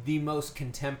the most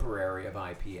contemporary of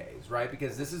IPAs, right?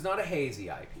 Because this is not a hazy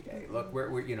IPA. Look, we're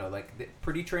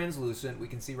pretty translucent. We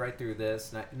can see right through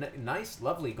this. Nice,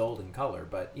 lovely golden color,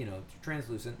 but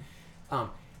translucent.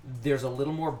 There's a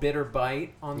little more bitter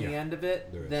bite on the end of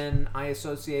it than I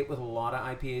associate with a lot of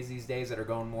IPAs these days that are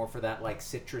going more for that like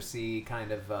citrusy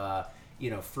kind of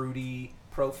fruity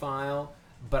profile.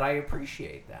 But I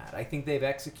appreciate that. I think they've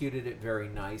executed it very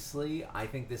nicely. I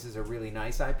think this is a really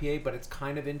nice IPA, but it's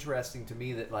kind of interesting to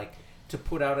me that like to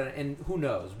put out and who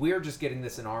knows, we're just getting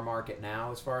this in our market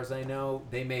now as far as I know.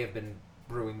 They may have been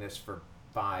brewing this for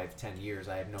 5-10 years.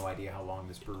 I have no idea how long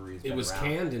this brewery has been around. It was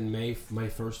canned in May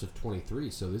 1st of 23,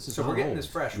 so this is so we're getting this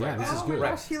fresh right now. This is Oh good.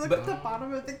 my gosh, he looked at the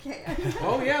bottom of the can.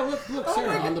 Oh yeah, look,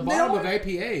 Sarah, on the bottom of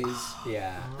APAs.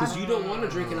 Yeah. Because you don't want to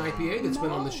drink an IPA that's been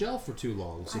on the shelf for too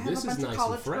long. So I have this a bunch is of nice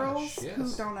college and fresh. girls Yes.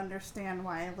 who don't understand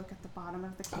why I look at the bottom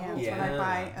of the cans when yeah. I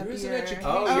buy a There is beer. an education.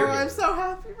 I'm so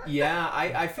happy. Yeah,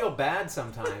 I feel bad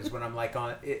sometimes when I'm like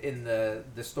in the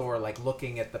store like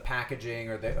looking at the packaging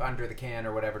or the under the can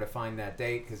or whatever to find that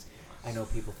date because I know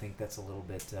people think that's a little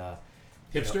bit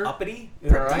hipster, uppity,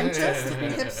 Pretentious to be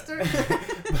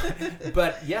hipster.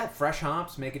 but yeah, fresh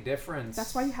hops make a difference.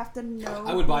 That's why you have to know.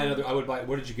 I would buy another.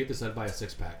 Where did you get this? I'd buy a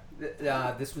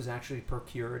 6-pack. This was actually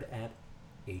procured at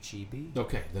HEB.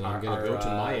 Okay, then I'm gonna go to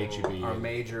my HEB. Our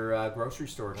major grocery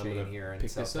store I'm chain gonna here in pick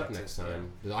South this up Texas. next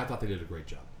time. I thought they did a great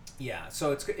job. Yeah,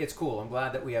 so it's cool. I'm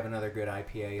glad that we have another good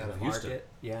IPA in Out the of market. Houston.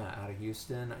 Yeah, out of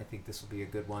Houston. I think this will be a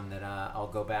good one that I'll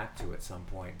go back to at some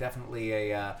point. Definitely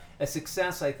a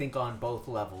success, I think, on both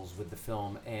levels with the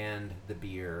film and the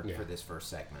beer for this first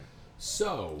segment.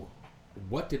 So,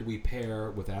 what did we pair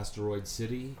with Asteroid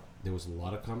City? There was a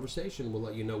lot of conversation. We'll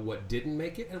let you know what didn't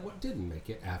make it and what didn't make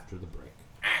it after the break.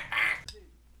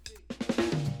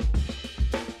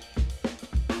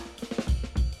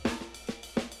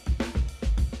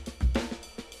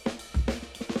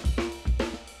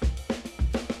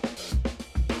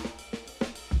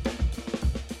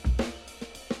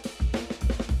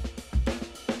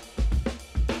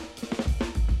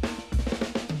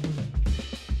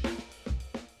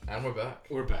 And we're back.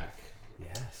 We're back.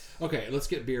 Yes. Okay, let's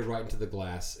get beer right into the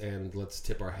glass and let's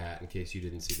tip our hat in case you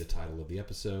didn't see the title of the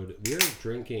episode. We're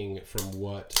drinking from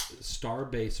what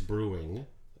Starbase Brewing,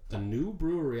 a new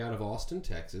brewery out of Austin,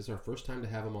 Texas, our first time to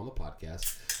have them on the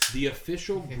podcast, the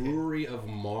official brewery of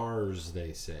Mars,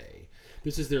 they say.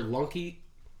 This is their Lunky...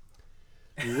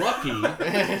 Lucky launch.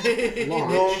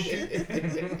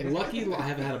 I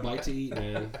haven't had a bite to eat,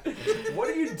 man. What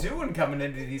are you doing coming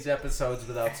into these episodes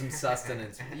without some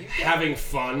sustenance? Having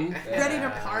fun. Ready to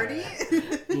party?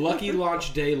 Lucky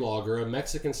Launch Day Lager, a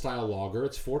Mexican-style lager.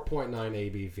 It's 4.9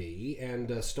 ABV. And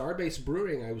Starbase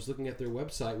Brewing, I was looking at their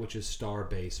website, which is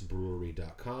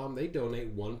starbasebrewery.com. They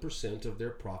donate 1% of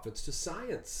their profits to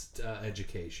science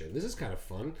education. This is kind of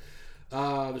fun.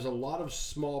 There's a lot of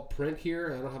small print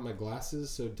here. I don't have my glasses,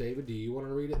 so David, do you want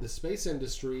to read it? The space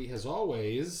industry has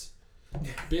always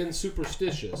been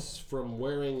superstitious, from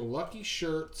wearing lucky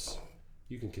shirts.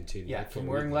 You can continue. Yeah, from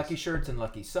wearing lucky shirts and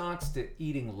lucky socks to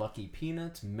eating lucky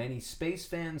peanuts, many space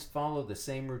fans follow the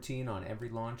same routine on every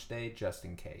launch day just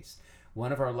in case.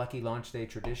 One of our lucky launch day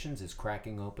traditions is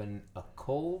cracking open a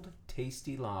cold,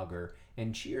 tasty lager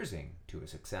and cheersing to a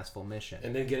successful mission.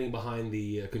 And then getting behind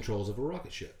the controls of a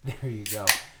rocket ship. There you go.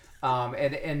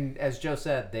 And as Joe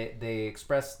said, they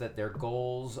express that their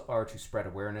goals are to spread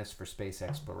awareness for space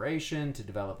exploration, to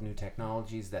develop new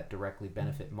technologies that directly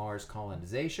benefit Mars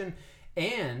colonization,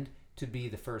 and to be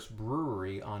the first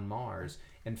brewery on Mars.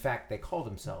 In fact, they call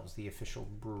themselves the official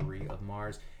brewery of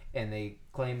Mars, and they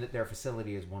claim that their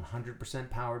facility is 100%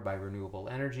 powered by renewable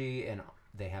energy, and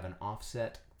they have an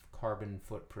offset carbon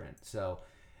footprint. So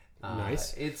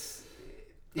nice. It's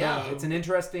an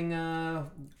interesting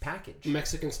package.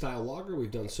 Mexican-style lager.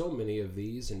 We've done so many of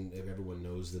these, and everyone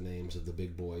knows the names of the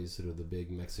big boys that are the big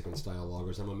Mexican-style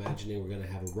lagers. I'm imagining we're going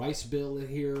to have a rice bill in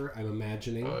here. I'm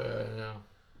imagining. Oh, yeah.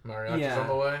 Mariachi's on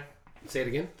the way. Say it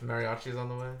again. The mariachi's on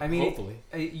the way. I mean, hopefully.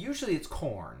 Usually it's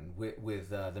corn with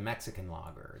the Mexican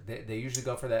lager. They usually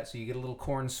go for that, so you get a little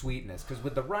corn sweetness. Because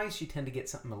with the rice, you tend to get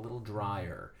something a little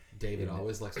drier. David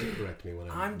always likes to correct me when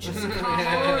I'm just come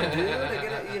on,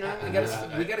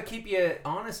 dude. We gotta keep you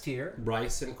honest here.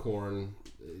 Rice and corn,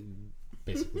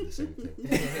 basically the same thing.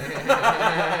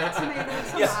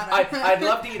 I'd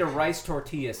love to eat a rice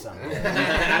tortilla someday.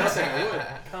 I don't think I would.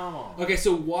 Come on. Okay,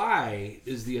 so why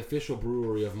is the official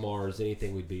brewery of Mars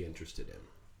anything we'd be interested in?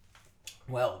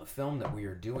 Well, the film that we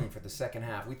are doing for the second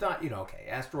half, we thought,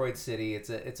 Asteroid City.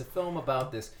 It's a film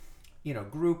about this,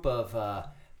 group of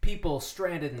people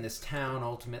stranded in this town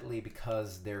ultimately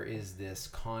because there is this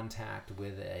contact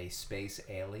with a space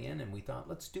alien, and we thought,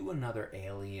 let's do another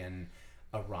alien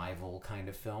arrival kind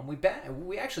of film.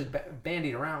 We actually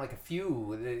bandied around like a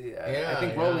few. I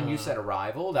think Roland, you said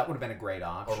Arrival. That would have been a great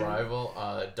option. Arrival,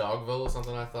 Dogville is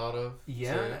something I thought of.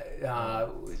 Yeah.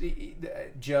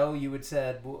 Joe, you had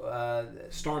said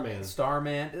Starman.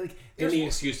 Any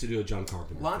excuse to do a John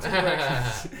Carpenter. Lots of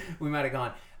directions we might have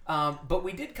gone. But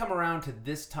we did come around to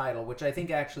this title, which I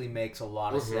think actually makes a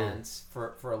lot of sense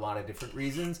for a lot of different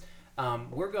reasons.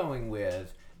 We're going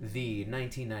with the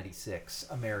 1996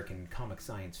 American comic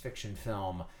science fiction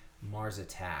film Mars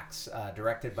Attacks,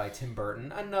 directed by Tim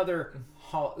Burton, another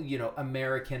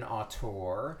American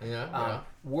auteur,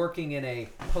 working in a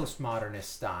postmodernist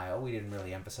style. We didn't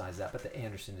really emphasize that, but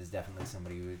Anderson is definitely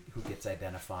somebody who gets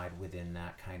identified within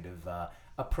that kind of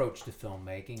approach to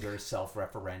filmmaking, very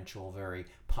self-referential, very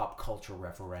pop culture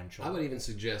referential. I would even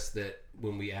suggest that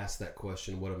when we ask that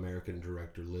question, what American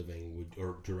director living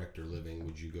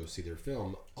would you go see their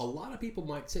film? A lot of people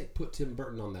might put Tim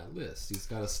Burton on that list. He's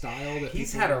got a style that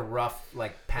he's had a rough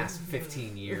past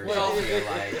 15 years. Well, I feel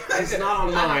like it's not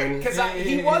on mine because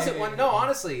he was at one. No,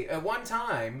 honestly, at one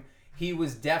time. He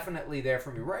was definitely there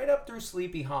for me. Right up through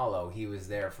Sleepy Hollow, he was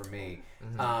there for me.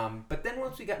 Mm-hmm. But then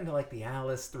once we got into like the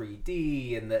Alice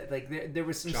 3D and there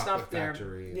was some Chocolate stuff there,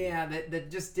 Factory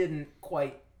that just didn't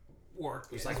quite work.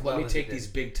 It was like, let me take these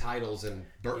big titles and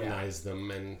Burtonize them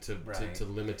and to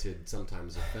limited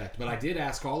sometimes effect. But I did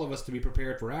ask all of us to be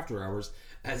prepared for After Hours,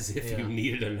 as if you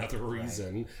needed another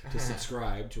reason to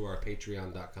subscribe to our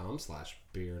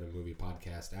patreon.com/beer and a movie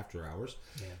podcast After Hours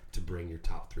to bring your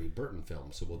top 3 Burton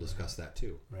films. So we'll discuss that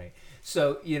too. Right.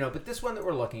 So, but this one that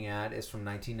we're looking at is from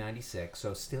 1996,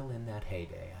 so still in that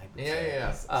heyday, I would say.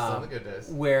 Yeah. Still the good days.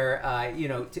 Where,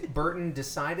 Burton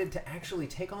decided to actually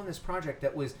take on this project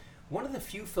that was one of the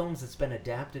few films that's been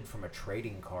adapted from a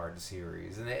trading card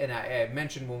series. And I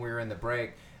mentioned when we were in the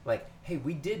break, like, hey,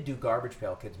 we did do Garbage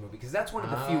Pail Kids movie, because that's one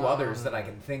of the few others that I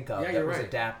can think of that was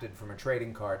adapted from a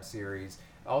trading card series,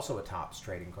 also a Topps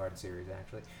trading card series,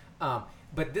 actually.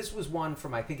 But this was one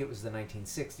from, I think it was the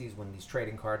 1960s when these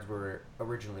trading cards were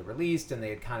originally released, and they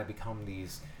had kind of become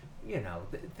these,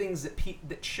 things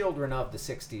that children of the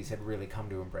 60s had really come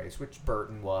to embrace, which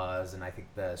Burton was, and I think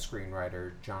the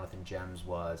screenwriter Jonathan Gems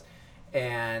was.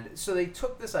 And so they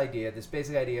took this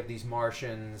basic idea of these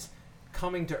Martians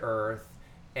coming to Earth,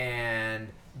 and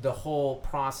the whole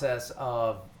process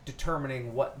of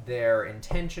determining what their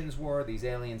intentions were, these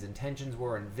aliens' intentions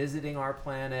were in visiting our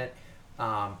planet,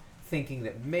 thinking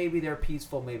that maybe they're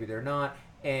peaceful, maybe they're not,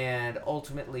 and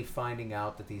ultimately finding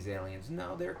out that these aliens,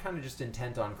 no, they're kind of just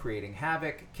intent on creating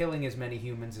havoc, killing as many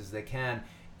humans as they can,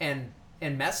 and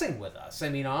messing with us. I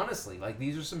mean, honestly, like,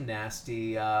 these are some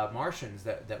nasty Martians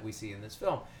that we see in this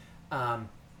film.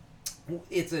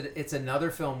 It's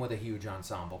another film with a huge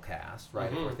ensemble cast,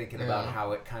 right? If we're thinking about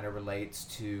how it kind of relates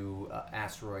to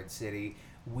Asteroid City,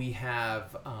 we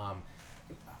have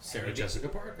Sarah Jessica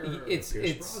Parker. It's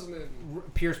Brosnan.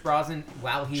 Pierce Brosnan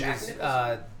while he Jack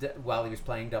was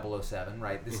playing 007,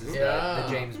 right? This is Yeah.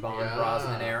 the James Bond Yeah.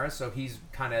 Brosnan era, so he's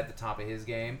kind of at the top of his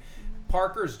game.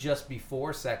 Parker's just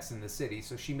before Sex in the City,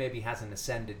 so she maybe hasn't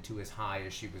ascended to as high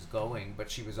as she was going,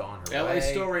 but she was on her LA way.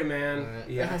 Story, man.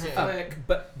 Yeah, Flick.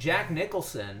 but Jack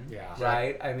Nicholson, Yeah.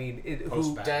 right? I mean,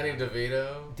 Danny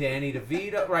DeVito. Danny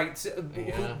DeVito, right? So,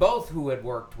 who had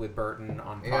worked with Burton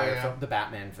on prior the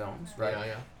Batman films, right?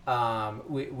 Yeah, yeah.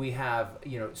 We have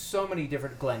so many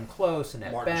different Glenn Close,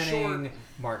 Annette Bening,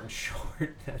 Martin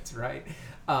Short. That's right.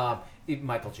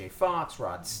 Michael J. Fox,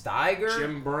 Rod Steiger,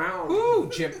 Jim Brown.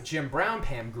 Ooh, Jim Brown,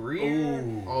 Pam Grier.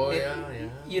 Ooh. Oh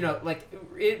yeah. Like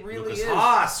it really Lucas is.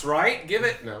 Haas, right? Give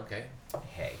it. No, okay.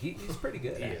 Hey, he's pretty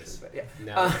good. He actually, is. but yeah.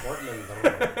 Now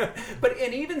Portman. But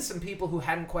and even some people who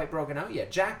hadn't quite broken out yet.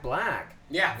 Jack Black.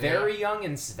 Yeah. Very young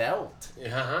and svelte.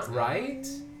 Uh-huh. Right?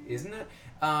 Isn't it?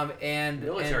 And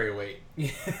Military weight.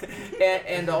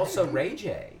 and also Ray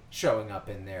J showing up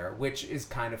in there, which is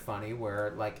kind of funny.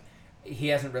 Where like he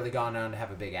hasn't really gone on to have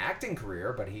a big acting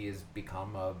career, but he has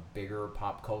become a bigger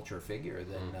pop culture figure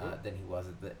than he was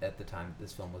at the time that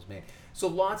this film was made. So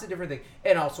lots of different things,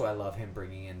 and also I love him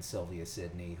bringing in Sylvia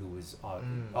Sidney, who was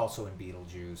also in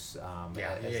Beetlejuice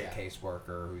as a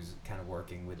caseworker, who's kind of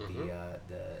working with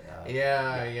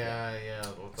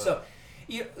So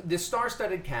the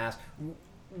star-studded cast.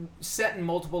 Set in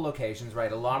multiple locations, right?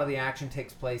 A lot of the action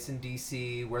takes place in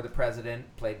D.C., where the president,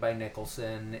 played by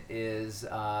Nicholson, is,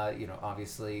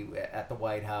 obviously at the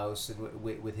White House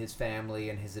with his family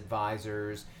and his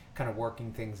advisors, kind of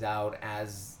working things out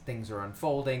as things are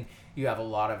unfolding. You have a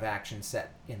lot of action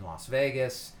set in Las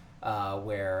Vegas,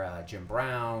 where Jim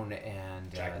Brown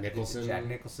and Jack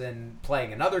Nicholson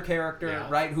playing another character,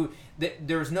 right? Who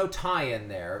there was no tie-in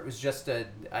there. It was just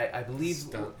I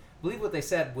believe what they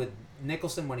said with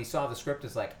Nicholson when he saw the script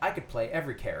is like, I could play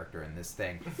every character in this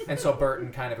thing, and so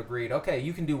Burton kind of agreed, okay,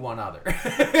 you can do one other.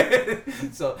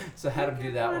 so had him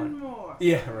do that one. More.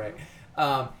 Yeah, right.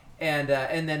 And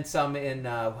then some in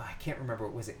I can't remember,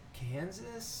 was it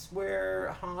Kansas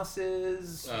where Haas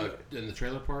is? In the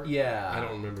trailer park? Yeah. I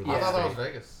don't remember. I thought that was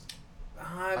Vegas.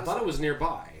 I thought it was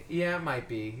nearby. Yeah, it might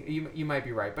be. You might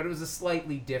be right, but it was a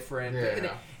slightly different.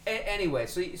 Yeah. Anyway,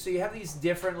 so you have these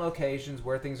different locations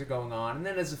where things are going on, and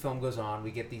then as the film goes on,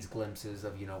 we get these glimpses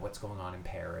of what's going on in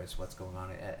Paris, what's going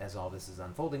on as all this is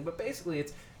unfolding. But basically,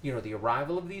 it's the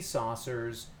arrival of these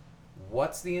saucers,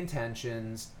 what's the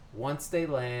intentions, once they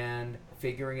land,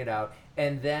 figuring it out,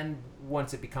 and then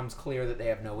once it becomes clear that they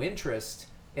have no interest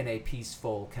in a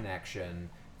peaceful connection,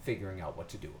 figuring out what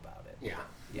to do about it. Yeah.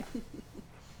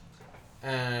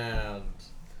 And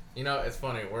it's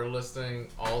funny, we're listing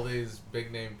all these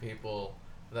big name people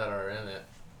that are in it.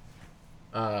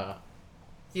 And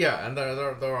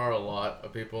there are a lot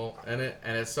of people in it,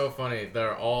 and it's so funny. They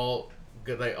all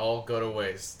go to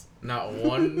waste. Not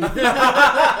one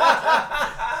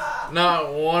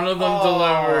not one of them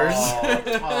delivers.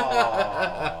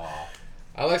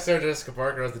 I like Sarah Jessica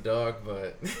Parker as the dog,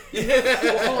 but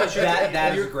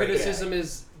that your is great. criticism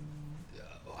is.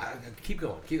 Keep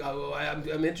going.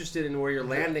 I'm interested in where you're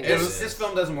landing. This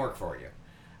film doesn't work for you.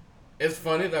 It's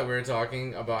funny that we're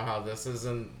talking about how this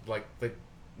isn't like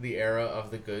the era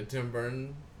of the good Tim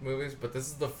Burton movies, but this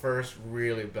is the first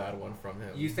really bad one from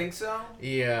him. You think so?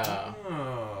 Yeah.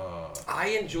 Oh.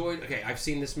 I enjoyed. Okay, I've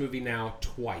seen this movie now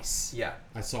twice. Yeah.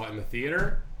 I saw it in the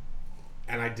theater,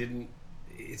 and I didn't.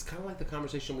 It's kind of like the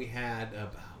conversation we had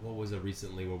about what was it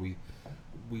recently where we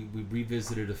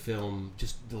revisited a film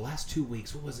just the last 2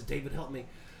 weeks. What was it? David, help me.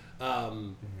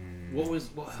 What was...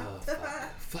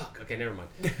 fuck. Okay, never mind.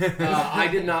 I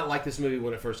did not like this movie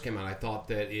when it first came out. I thought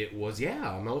that it was,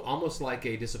 almost like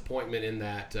a disappointment in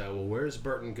that, where's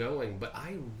Burton going? But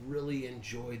I really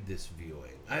enjoyed this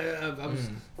viewing. I was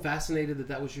fascinated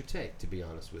that was your take, to be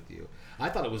honest with you. I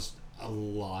thought it was a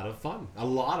lot of fun.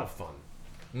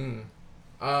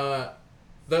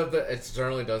 It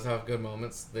certainly does have good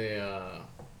moments.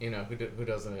 Who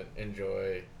doesn't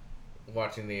enjoy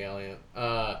watching the Alien,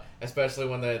 especially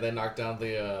when they knock down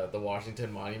the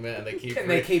Washington Monument and they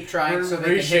keep trying so they can hit the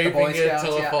reshaping Boy it Scouts,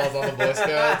 till it yeah. falls on the Boy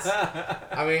Scouts.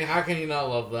 I mean, how can you not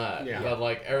love that? Yeah. But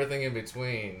like everything in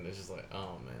between is just like,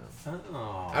 oh man.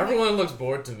 Oh. Everyone looks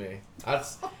bored to me.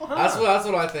 That's what I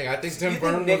think. I think Tim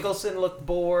Burton. You think Nicholson looked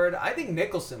bored? I think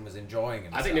Nicholson was enjoying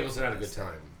himself. I think Nicholson had a good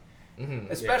time.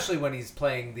 Mm-hmm. Especially when he's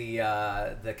playing the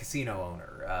casino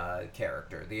owner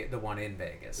character, the one in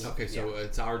Vegas. Okay, so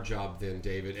it's our job then,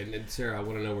 David. And Sarah, I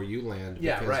want to know where you land.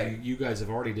 Yeah, because right. You guys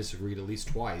have already disagreed at least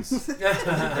twice.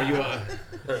 Are you,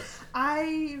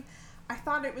 I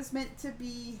thought it was meant to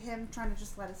be him trying to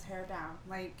just let his hair down.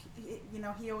 Like,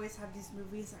 he always had these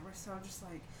movies that were so just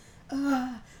like,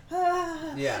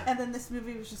 yeah. And then this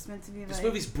movie was just meant to be like... This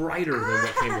movie's brighter than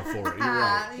what came before it. You're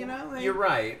right. Like, you're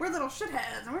right. We're little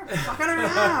shitheads and we're fucking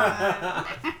around.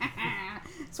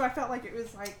 So I felt like it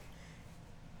was like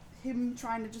him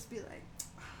trying to just be like,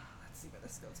 let's see where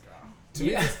this goes, girl. To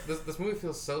me, this movie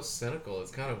feels so cynical.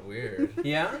 It's kind of weird.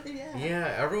 Yeah?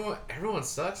 Yeah, everyone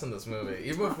sucks in this movie.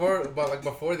 Even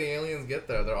before the aliens get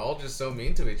there, they're all just so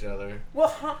mean to each other.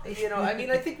 Well, I mean,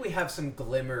 I think we have some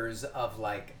glimmers of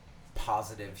like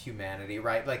positive humanity,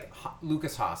 right? Like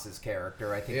Lucas Haas's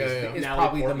character, I think, is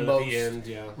probably Portman the most at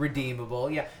the end, redeemable.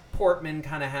 Yeah, Portman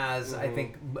kind of has, I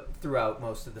think, throughout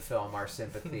most of the film, our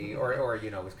sympathy, or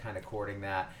was kind of courting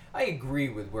that. I agree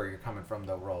with where you're coming from,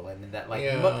 though, Roland, and that like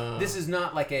this is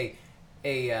not like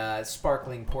a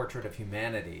sparkling portrait of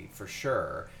humanity for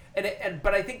sure.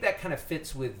 But I think that kind of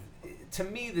fits with. To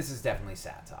me, this is definitely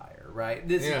satire, right?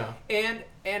 And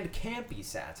campy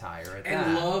satire at that.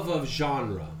 And love of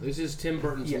genre. This is Tim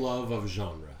Burton's love of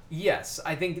genre. Yes,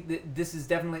 I think this is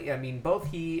definitely... I mean,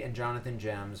 both he and Jonathan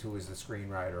Gems, who was the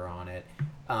screenwriter on it,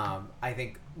 I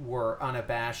think were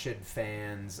unabashed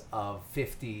fans of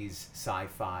 50s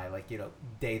sci-fi, like,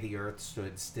 Day the Earth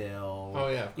Stood Still. Oh,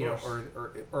 yeah, of course.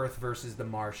 Or Earth versus the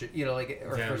Martian, like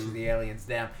Earth versus the aliens,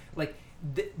 them. Like,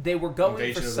 they were going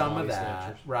Invasion for some of that,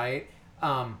 Snatchers. right?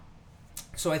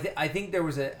 So I think there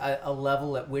was a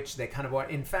level at which they kind of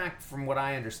want... In fact, from what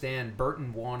I understand,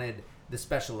 Burton wanted the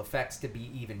special effects to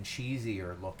be even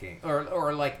cheesier looking,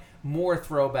 or like more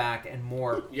throwback and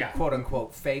more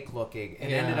quote-unquote fake looking,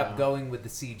 and ended up going with the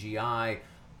CGI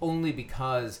only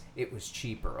because it was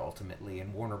cheaper ultimately,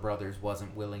 and Warner Brothers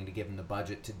wasn't willing to give them the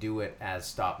budget to do it as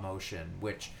stop motion,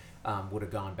 which... would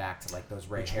have gone back to like those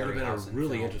Ray Harryhausen. Which would have been a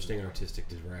really interesting artistic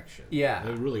direction. Yeah.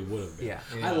 It really would have been. Yeah.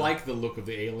 I like the look of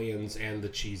the aliens and the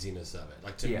cheesiness of it.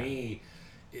 Like, to me,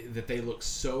 that they look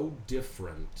so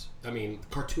different. I mean,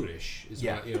 cartoonish is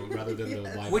what, rather than the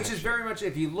live Which action. is very much,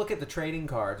 if you look at the trading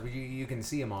cards, you can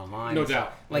see them online. No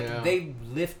doubt. Like, they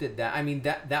lifted that. I mean,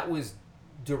 that was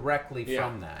directly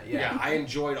from that. Yeah, I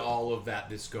enjoyed all of that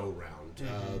this go-round.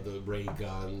 The ray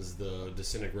guns, the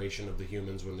disintegration of the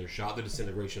humans when they're shot, the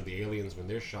disintegration of the aliens when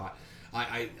they're shot.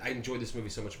 I enjoyed this movie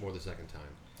so much more the second time.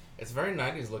 It's a very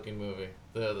 90s looking movie.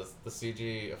 The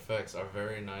CG effects are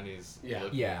very 90s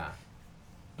looking. Yeah.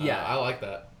 I like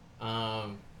that.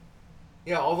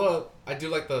 Although I do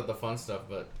like the fun stuff,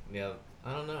 but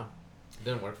I don't know. It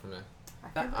didn't work for me.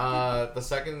 The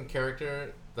second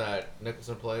character that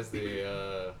Nicholson plays,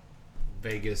 the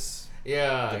Vegas.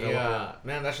 Yeah.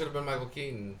 Man, that should have been Michael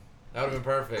Keaton. That would have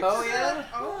been perfect. Oh yeah.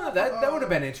 That would have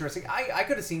been interesting. I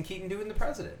could have seen Keaton doing the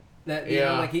president. But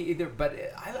I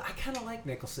kind of like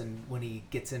Nicholson when he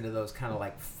gets into those kind of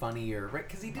like funnier, right?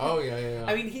 Because he did. Oh yeah.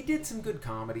 I mean, he did some good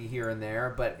comedy here and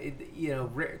there, but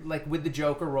like with the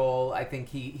Joker role, I think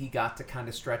he got to kind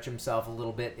of stretch himself a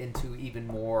little bit into even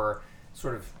more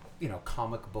sort of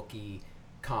comic booky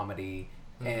comedy,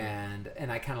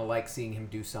 and I kind of like seeing him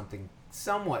do something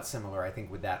somewhat similar, I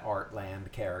think, with that Art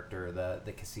Land character,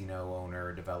 the casino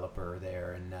owner developer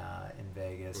there in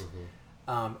Vegas.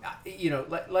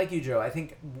 Like you, Joe, I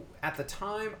think at the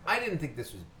time I didn't think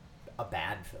this was a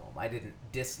bad film. I didn't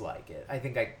dislike it. I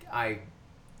think I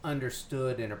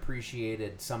understood and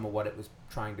appreciated some of what it was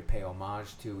trying to pay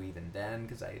homage to even then,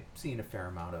 because I had seen a fair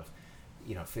amount of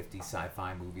 50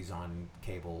 sci-fi movies on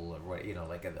cable, or what,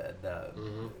 like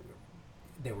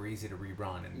they were easy to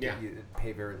rerun and you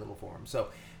pay very little for them. So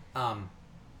I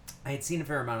had seen a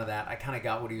fair amount of that. I kind of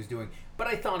got what he was doing, but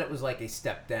I thought it was like a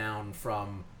step down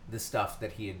from the stuff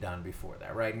that he had done before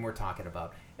that, right? And we're talking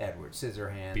about Edward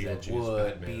Scissorhands, Ed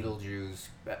Wood, Beetlejuice,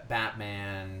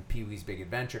 Batman, Pee-wee's Big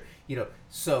Adventure.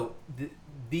 So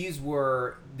these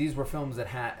were films that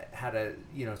had a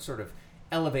sort of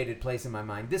elevated place in my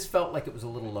mind. This felt like it was a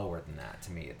little lower than that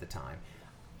to me at the time.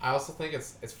 I also think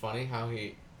it's funny how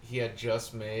he had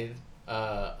just made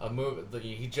a movie.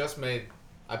 He just made,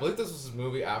 I believe this was his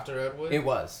movie after Ed Wood. It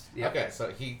was. Yeah. Okay, so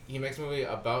he makes a movie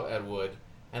about Ed Wood,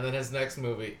 and then his next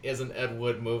movie is an Ed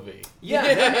Wood movie. Yeah,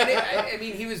 I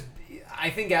mean, he was, I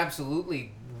think,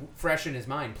 absolutely fresh in his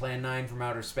mind. Plan 9 from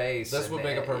Outer Space. This would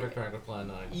make a perfect pairing with Plan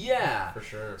 9. Yeah. For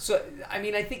sure. So, I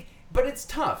mean, I think, but it's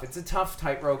tough. It's a tough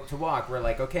tightrope to walk. We're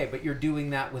like, okay, but you're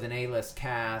doing that with an A-list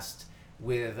cast,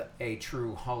 with a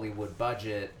true Hollywood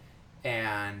budget,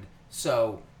 and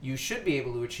so you should be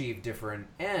able to achieve different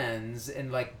ends,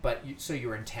 and so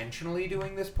you're intentionally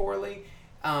doing this poorly.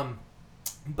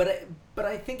 But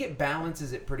I think it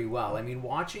balances it pretty well. I mean,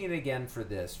 watching it again for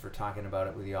talking about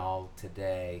it with y'all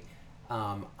today,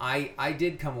 I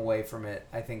did come away from it,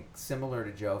 I think, similar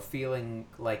to Joe, feeling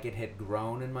like it had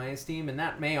grown in my esteem, and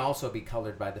that may also be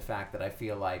colored by the fact that I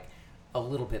feel like a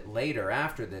little bit later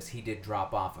after this, he did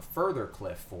drop off a further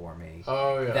cliff for me.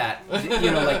 Oh, yeah. That,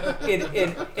 you know,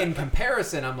 like, in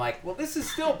comparison, I'm like, well, this is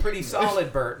still pretty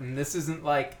solid, Burton. This isn't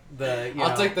like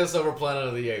I'll take this over Planet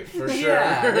of the Apes, for sure.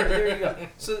 Yeah, there you go.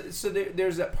 So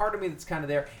there's a part of me that's kind of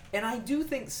there. And I do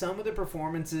think some of the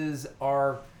performances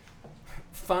are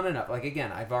fun enough. Like, again,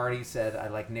 I've already said I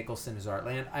like Nicholson as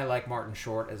Artland. I like Martin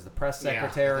Short as the press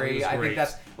secretary. I think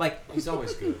that's like he's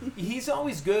always good. He's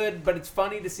always good, but it's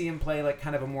funny to see him play like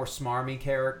kind of a more smarmy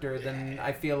character than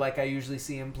I feel like I usually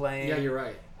see him playing. Yeah, you're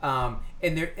right.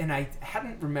 And I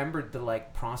hadn't remembered the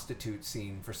like prostitute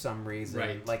scene for some reason.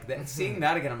 Right. Like seeing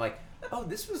that again, I'm like, oh,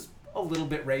 this was a little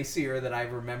bit racier than I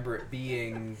remember it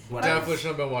being. When Definitely should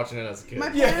have been watching it as a kid. My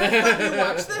parents let me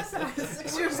watch this when I was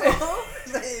 6 years old.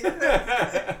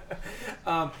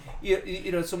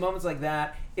 You know, so moments like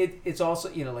that. It's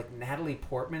also, you know, like Natalie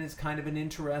Portman is kind of an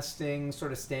interesting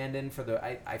sort of stand-in for the.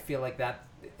 I feel like that,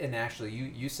 and actually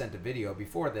you sent a video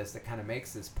before this that kind of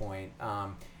makes this point.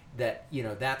 That, you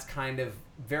know, that's kind of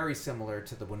very similar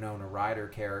to the Winona Ryder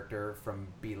character from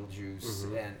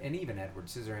Beetlejuice, and even Edward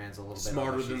Scissorhands a little bit.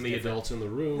 Smarter than the adults in the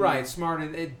room. Right,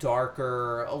 smarter,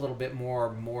 darker, a little bit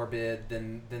more morbid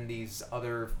than these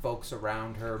other folks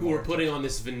around her. Who are putting on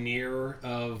this veneer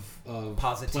of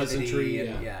positivity. Pleasantry.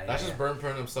 Yeah, That's just Burton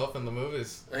putting himself in the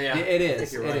movies. Yeah, it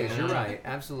is. You're it right. is. You're right.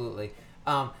 Absolutely.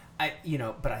 But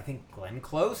I think Glenn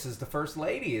Close as the First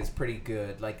Lady is pretty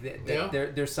good. Like,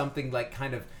 there's something like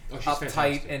kind of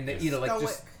uptight and you know, like Stoic.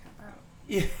 just.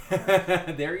 Yeah,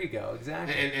 there you go.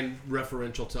 Exactly. And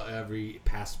referential to every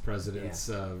past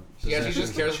president's. She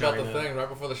just cares about the China. thing right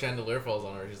before the chandelier falls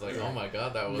on her. She's like, "Oh my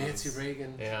God, that was Nancy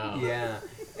Reagan." Yeah. Yeah,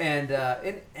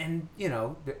 and you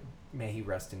know, may he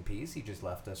rest in peace. He just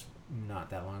left us not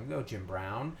that long ago. Jim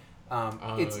Brown.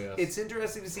 It's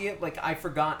interesting to see it. Like, I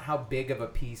forgot how big of a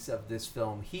piece of this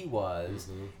film he was,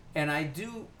 and I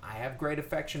have great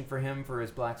affection for him for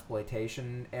his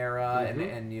blaxploitation era,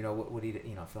 and you know what he,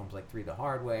 you know, films like Three the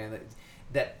Hard Way, and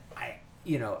that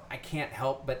I can't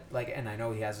help but like, and I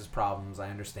know he has his problems. I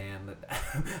understand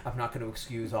that. I'm not going to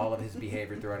excuse all of his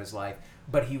behavior throughout his life,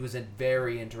 but he was a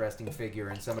very interesting figure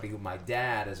and somebody who my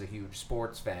dad, as a huge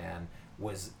sports fan,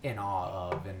 was in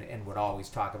awe of and would always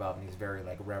talk about in these very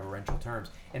like reverential terms.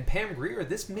 And Pam Grier,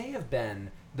 this may have been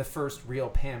the first real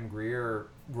Pam Grier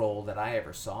role that I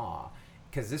ever saw,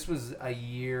 because this was a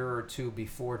year or two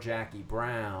before Jackie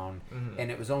Brown, and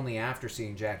it was only after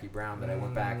seeing Jackie Brown that I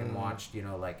went back and watched, you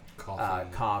know, like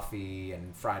Coffee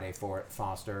and Friday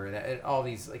Foster, and all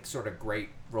these like sort of great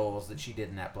roles that she did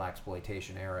in that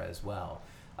blaxploitation era as well.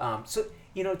 So,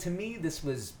 you know, to me, this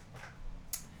is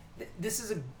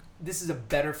a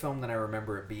better film than I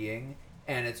remember it being,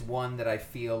 and it's one that I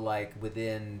feel like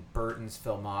within Burton's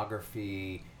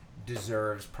filmography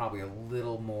deserves probably a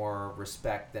little more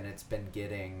respect than it's been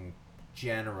getting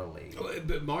generally.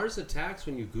 But Mars Attacks,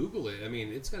 when you Google it, I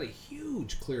mean, it's got a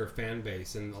huge, clear fan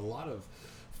base, and a lot of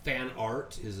fan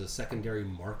art is a secondary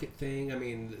market thing. I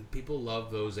mean, people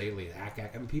love those aliens. I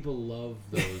mean, people love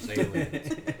those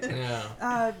aliens.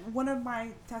 Yeah. One of my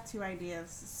tattoo ideas,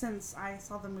 since I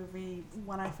saw the movie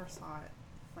when I first saw it,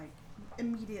 like,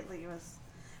 immediately was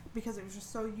because it was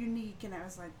just so unique, and I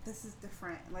was like, this is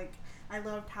different. Like, I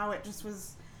loved how it just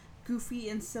was goofy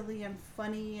and silly and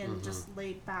funny and just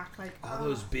laid back. Like, all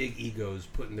those big egos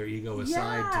putting their ego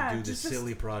aside to do this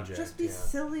silly project. Just be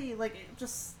silly. Like,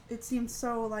 it seems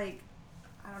so, like,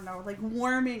 I don't know, like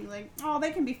warming. Like, oh,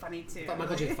 they can be funny too. I thought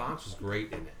Michael J. Fox was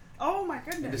great in it. Oh my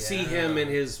goodness. And to see him in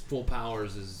his full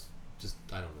powers is just,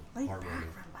 I don't know, laid heartwarming.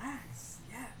 back, relax.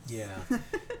 Yes. Yeah.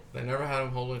 They never had him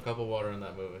holding a cup of water in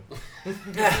that movie.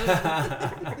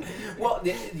 Well,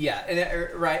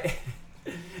 right.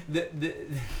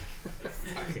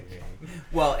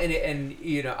 Well, and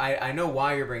you know, I know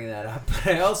why you're bringing that up, but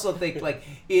I also think like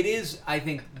it is, I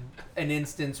think, an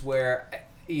instance where,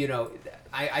 you know,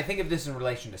 I think of this in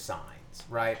relation to Signs,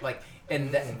 right? Like,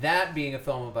 And that being a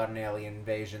film about an alien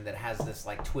invasion that has this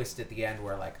like twist at the end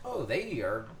where like, oh, they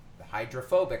are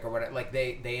hydrophobic or whatever. Like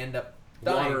they end up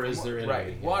dying. Water is their enemy.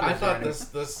 Right. Water. I thought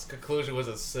this conclusion was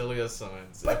as silly as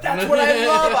science. But that's what I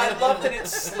love. I love that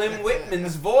it's Slim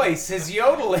Whitman's voice, his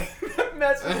yodeling that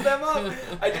messes them up.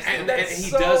 I just think that's and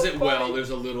he so does it funny. well. There's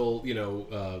a little,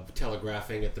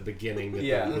 telegraphing at the beginning that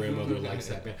the grandmother likes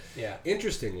that band. Yeah.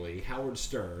 Interestingly, Howard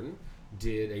Stern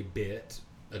did a bit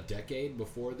a decade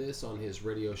before this on his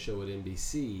radio show at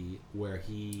NBC where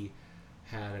he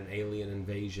had an alien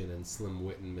invasion and Slim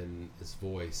Whitman's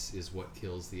voice is what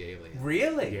kills the alien.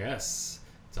 Really? Yes.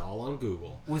 It's all on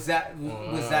Google. Was that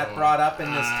brought up in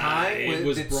this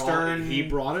time? He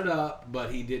brought it up,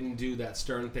 but he didn't do that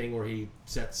Stern thing where he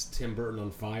sets Tim Burton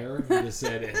on fire. He just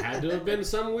said it had to have been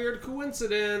some weird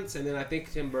coincidence. And then I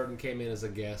think Tim Burton came in as a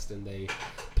guest and they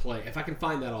play. If I can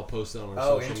find that, I'll post it on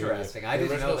our social media. Oh, interesting. I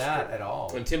didn't know that at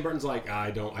all. And Tim Burton's like,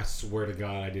 I swear to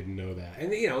God, I didn't know that.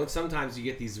 And, sometimes you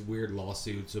get these weird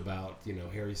lawsuits about,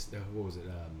 Harry, what was it?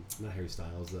 Not Harry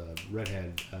Styles,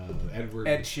 redhead,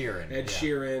 Ed Sheeran. Ed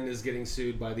Sheeran is getting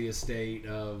sued by the estate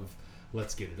of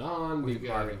Let's Get It On. With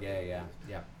Marvin Gaye,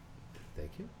 yeah.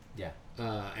 Thank you. Yeah.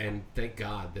 And thank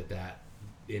God that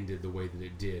ended the way that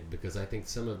it did, because I think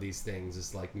some of these things,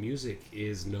 it's like music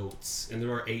is notes, and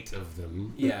there are 8 of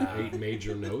them. Yeah. 8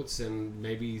 major notes, and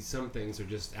maybe some things are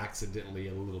just accidentally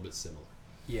a little bit similar.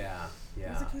 Yeah.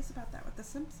 There's a case about that with The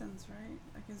Simpsons, right?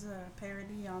 Like, it's a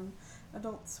parody on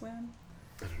Adult Swim.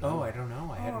 I don't know.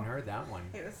 I hadn't heard that one.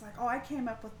 It was like, I came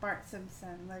up with Bart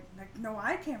Simpson. Like no,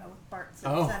 I came up with Bart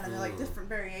Simpson. And they're like different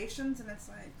variations, and it's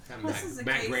like, this is a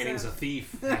Matt case Groening's of... a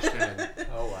thief. Hashtag.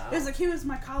 Oh, wow. It was like, he was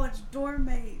my college dorm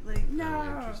mate. Like, no.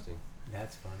 Oh, interesting.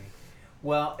 That's funny.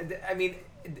 Well, I mean,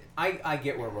 I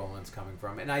get where Roland's coming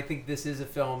from, and I think this is a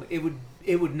film. It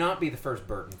would not be the first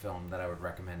Burton film that I would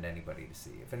recommend anybody to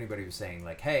see. If anybody was saying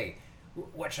like, hey,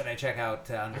 what should I check out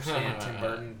to understand Tim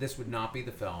Burton? This would not be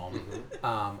the film.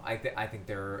 Mm-hmm. I think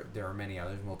there are many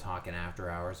others, and we'll talk in after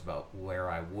hours about where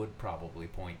I would probably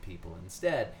point people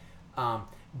instead.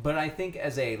 But I think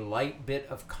as a light bit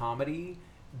of comedy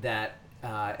that,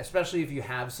 especially if you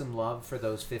have some love for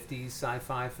those 50s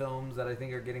sci-fi films that I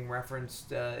think are getting referenced,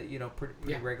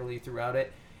 pretty regularly throughout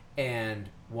it, and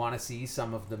want to see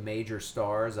some of the major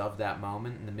stars of that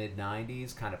moment in the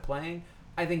mid-90s kind of playing,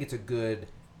 I think it's a good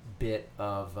bit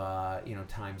of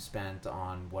time spent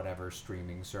on whatever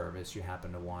streaming service you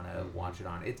happen to want to watch it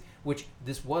on. Which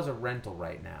this was a rental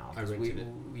right now. I rented it.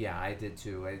 Yeah, I did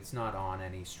too. It's not on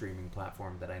any streaming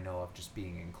platform that I know of, just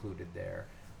being included there.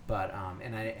 But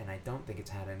and I don't think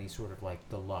it's had any sort of like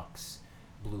deluxe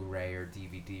Blu-ray or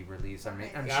DVD release. I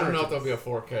mean, I'm sure I don't know if there'll be a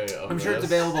 4K of I'm sure it's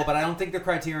available, but I don't think the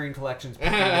Criterion Collection's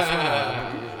picking this one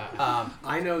up.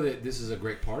 I know that this is a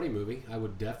great party movie. I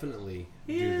would definitely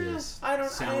do this.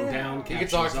 Sound down, You can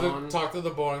captions on. talk to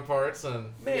the boring parts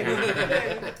and Maybe.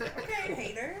 Okay,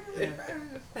 hater.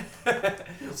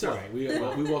 It's all right. We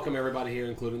welcome everybody here,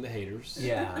 including the haters.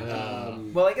 Yeah.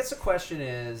 Well, I guess the question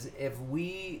is, if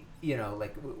we,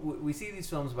 we see these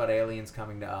films about aliens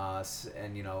coming to us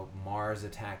and, Mars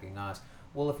attacking us.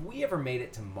 Well, if we ever made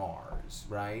it to Mars,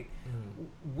 right,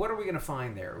 what are we going to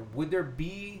find there? Would there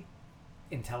be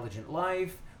intelligent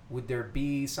life? Would there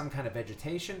be some kind of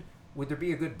vegetation? Would there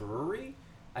be a good brewery?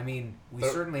 I mean, we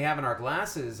certainly have in our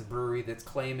glasses a brewery that's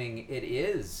claiming it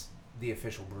is the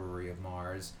official brewery of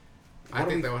Mars. I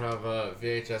think they would have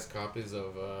VHS copies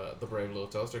of The Brave Little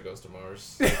Toaster Goes to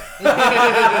Mars.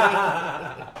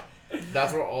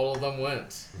 That's where all of them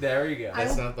went. There you go. They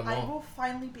sent them I all. will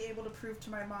finally be able to prove to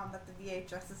my mom that the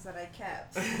VHSs that I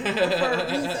kept were for a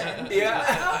reason. Yeah.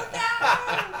 Like, oh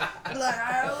no! Like,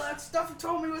 all that stuff you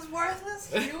told me was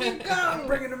worthless. Here we go.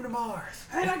 Bringing them to Mars.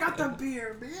 And I got the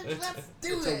beer, bitch. Let's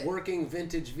do It's it. a working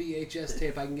vintage VHS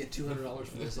tape. I can get $200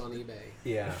 for this on eBay.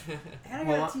 Yeah. And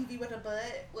I got a TV with a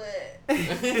butt. What?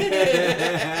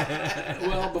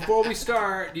 Well, before we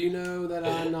start, do you know that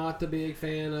I'm not the big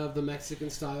fan of the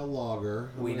Mexican-style lager?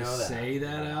 We know that. Say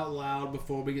that out loud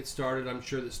before we get started. I'm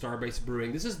sure that Starbase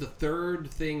Brewing, this is the third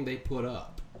thing they put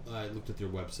up. I looked at their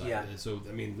website. Yeah. So,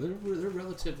 I mean, they're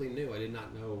relatively new. I did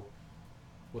not know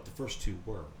what the first two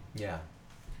were. Yeah.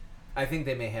 I think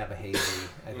they may have a hazy.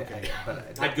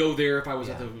 I'd go there if I was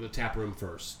at the tap room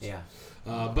first. Yeah.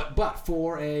 But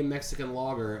for a Mexican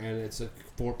lager, and it's a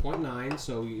 4.9,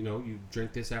 so you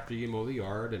drink this after you mow the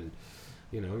yard, and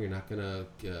you're not gonna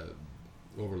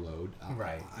overload.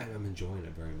 Right. I'm enjoying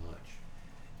it very much.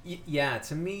 Yeah,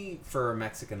 to me, for a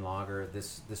Mexican lager,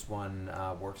 this one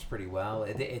works pretty well.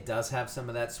 It does have some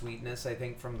of that sweetness, I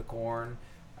think, from the corn.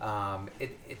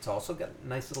 It's also got a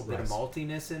nice little bit of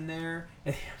maltiness in there.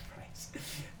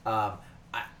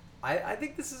 I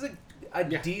think this is a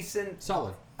decent,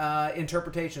 solid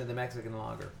interpretation of the Mexican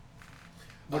lager.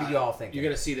 What do you all think? You're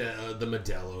gonna see the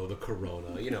Modelo, the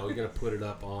Corona. You're gonna put it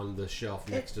up on the shelf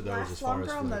next to those as far as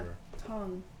flavor. On the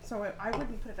tongue, so I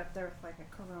wouldn't put it up there with like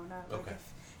a Corona. Like Okay.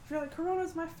 If you're like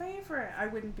Corona's my favorite, I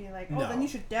wouldn't be like, then you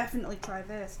should definitely try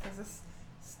this because this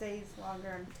stays longer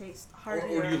and tastes harder.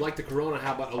 Or you like the Corona?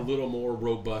 How about a little more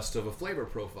robust of a flavor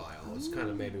profile? It's kind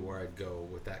of maybe where I'd go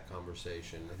with that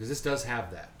conversation because this does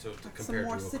have that to compare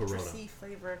to a some more Corona. citrusy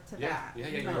flavor to Yeah, that. yeah,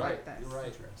 you're right. Like You're right.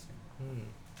 Interesting.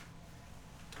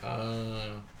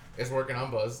 It's working. I'm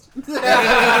buzzed.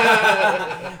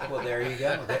 Well, there you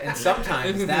go. And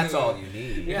sometimes that's all you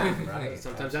need. Yeah, right.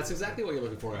 Sometimes that's exactly what you're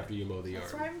looking for after you mow the yard.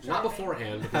 That's why I'm Not driving.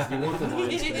 beforehand because you want the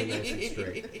lines to be nice and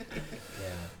straight.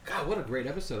 Yeah. God, what a great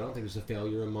episode! I don't think there's a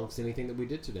failure amongst anything that we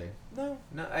did today. No.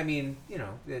 I mean,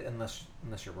 unless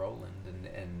you're Roland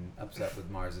and upset with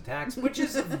Mars Attacks, which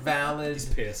is a valid. He's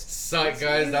pissed. Psych,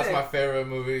 guys. That's my favorite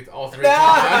movie. All 3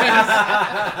 times.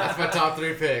 That's my top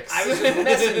 3 picks. I was just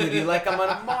messing with you like I'm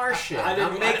a Martian.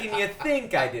 I'm making you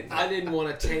think I didn't. I didn't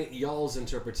want to taint y'all's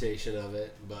interpretation of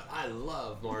it, but I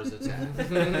love Mars Attacks.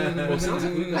 Well, it sounds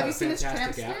like we've got Have a you seen his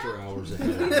fantastic tramp after hours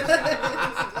ahead.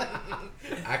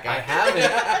 I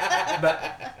haven't,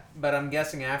 but I'm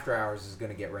guessing After Hours is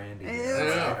going to get randy.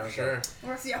 Yeah, sure.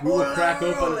 We will crack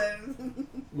open.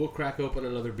 We'll crack open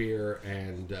another beer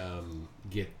and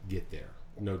get there,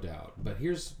 no doubt. But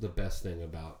here's the best thing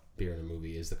about beer in a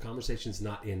movie is the conversation's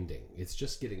not ending. It's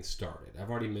just getting started. I've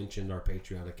already mentioned our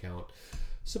Patreon account.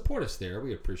 Support us there.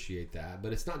 We appreciate that.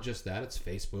 But it's not just that. It's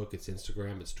Facebook, it's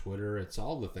Instagram, it's Twitter, it's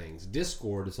all the things.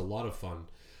 Discord is a lot of fun.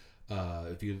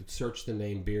 If you search the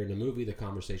name Beer in a Movie, the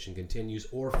conversation continues,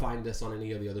 or find us on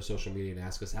any of the other social media and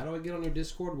ask us, how do I get on your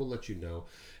Discord? We'll let you know.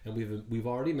 And we've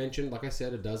already mentioned, like I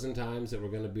said, a dozen times that we're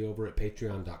going to be over at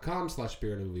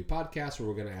patreon.com/Beer in a Movie podcast, where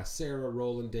we're going to ask Sarah,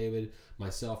 Roland, David,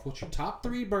 myself, what's your top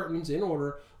 3 Burtons in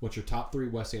order? What's your top 3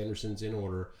 Wes Andersons in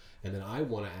order? And then I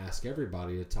want to ask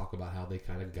everybody to talk about how they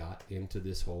kind of got into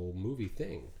this whole movie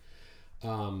thing.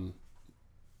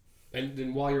 And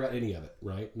then while you're at any of it,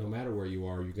 right? No matter where you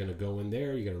are, you're going to go in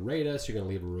there, you're going to rate us, you're going to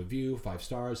leave a review, 5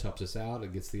 stars, helps us out.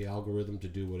 It gets the algorithm to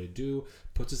do what it do,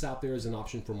 puts us out there as an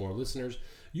option for more listeners.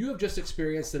 You have just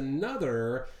experienced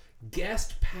another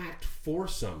guest-packed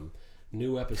foursome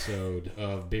new episode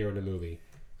of Beer in a Movie.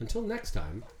 Until next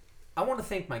time. I want to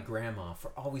thank my grandma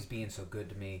for always being so good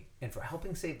to me and for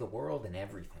helping save the world and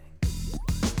everything.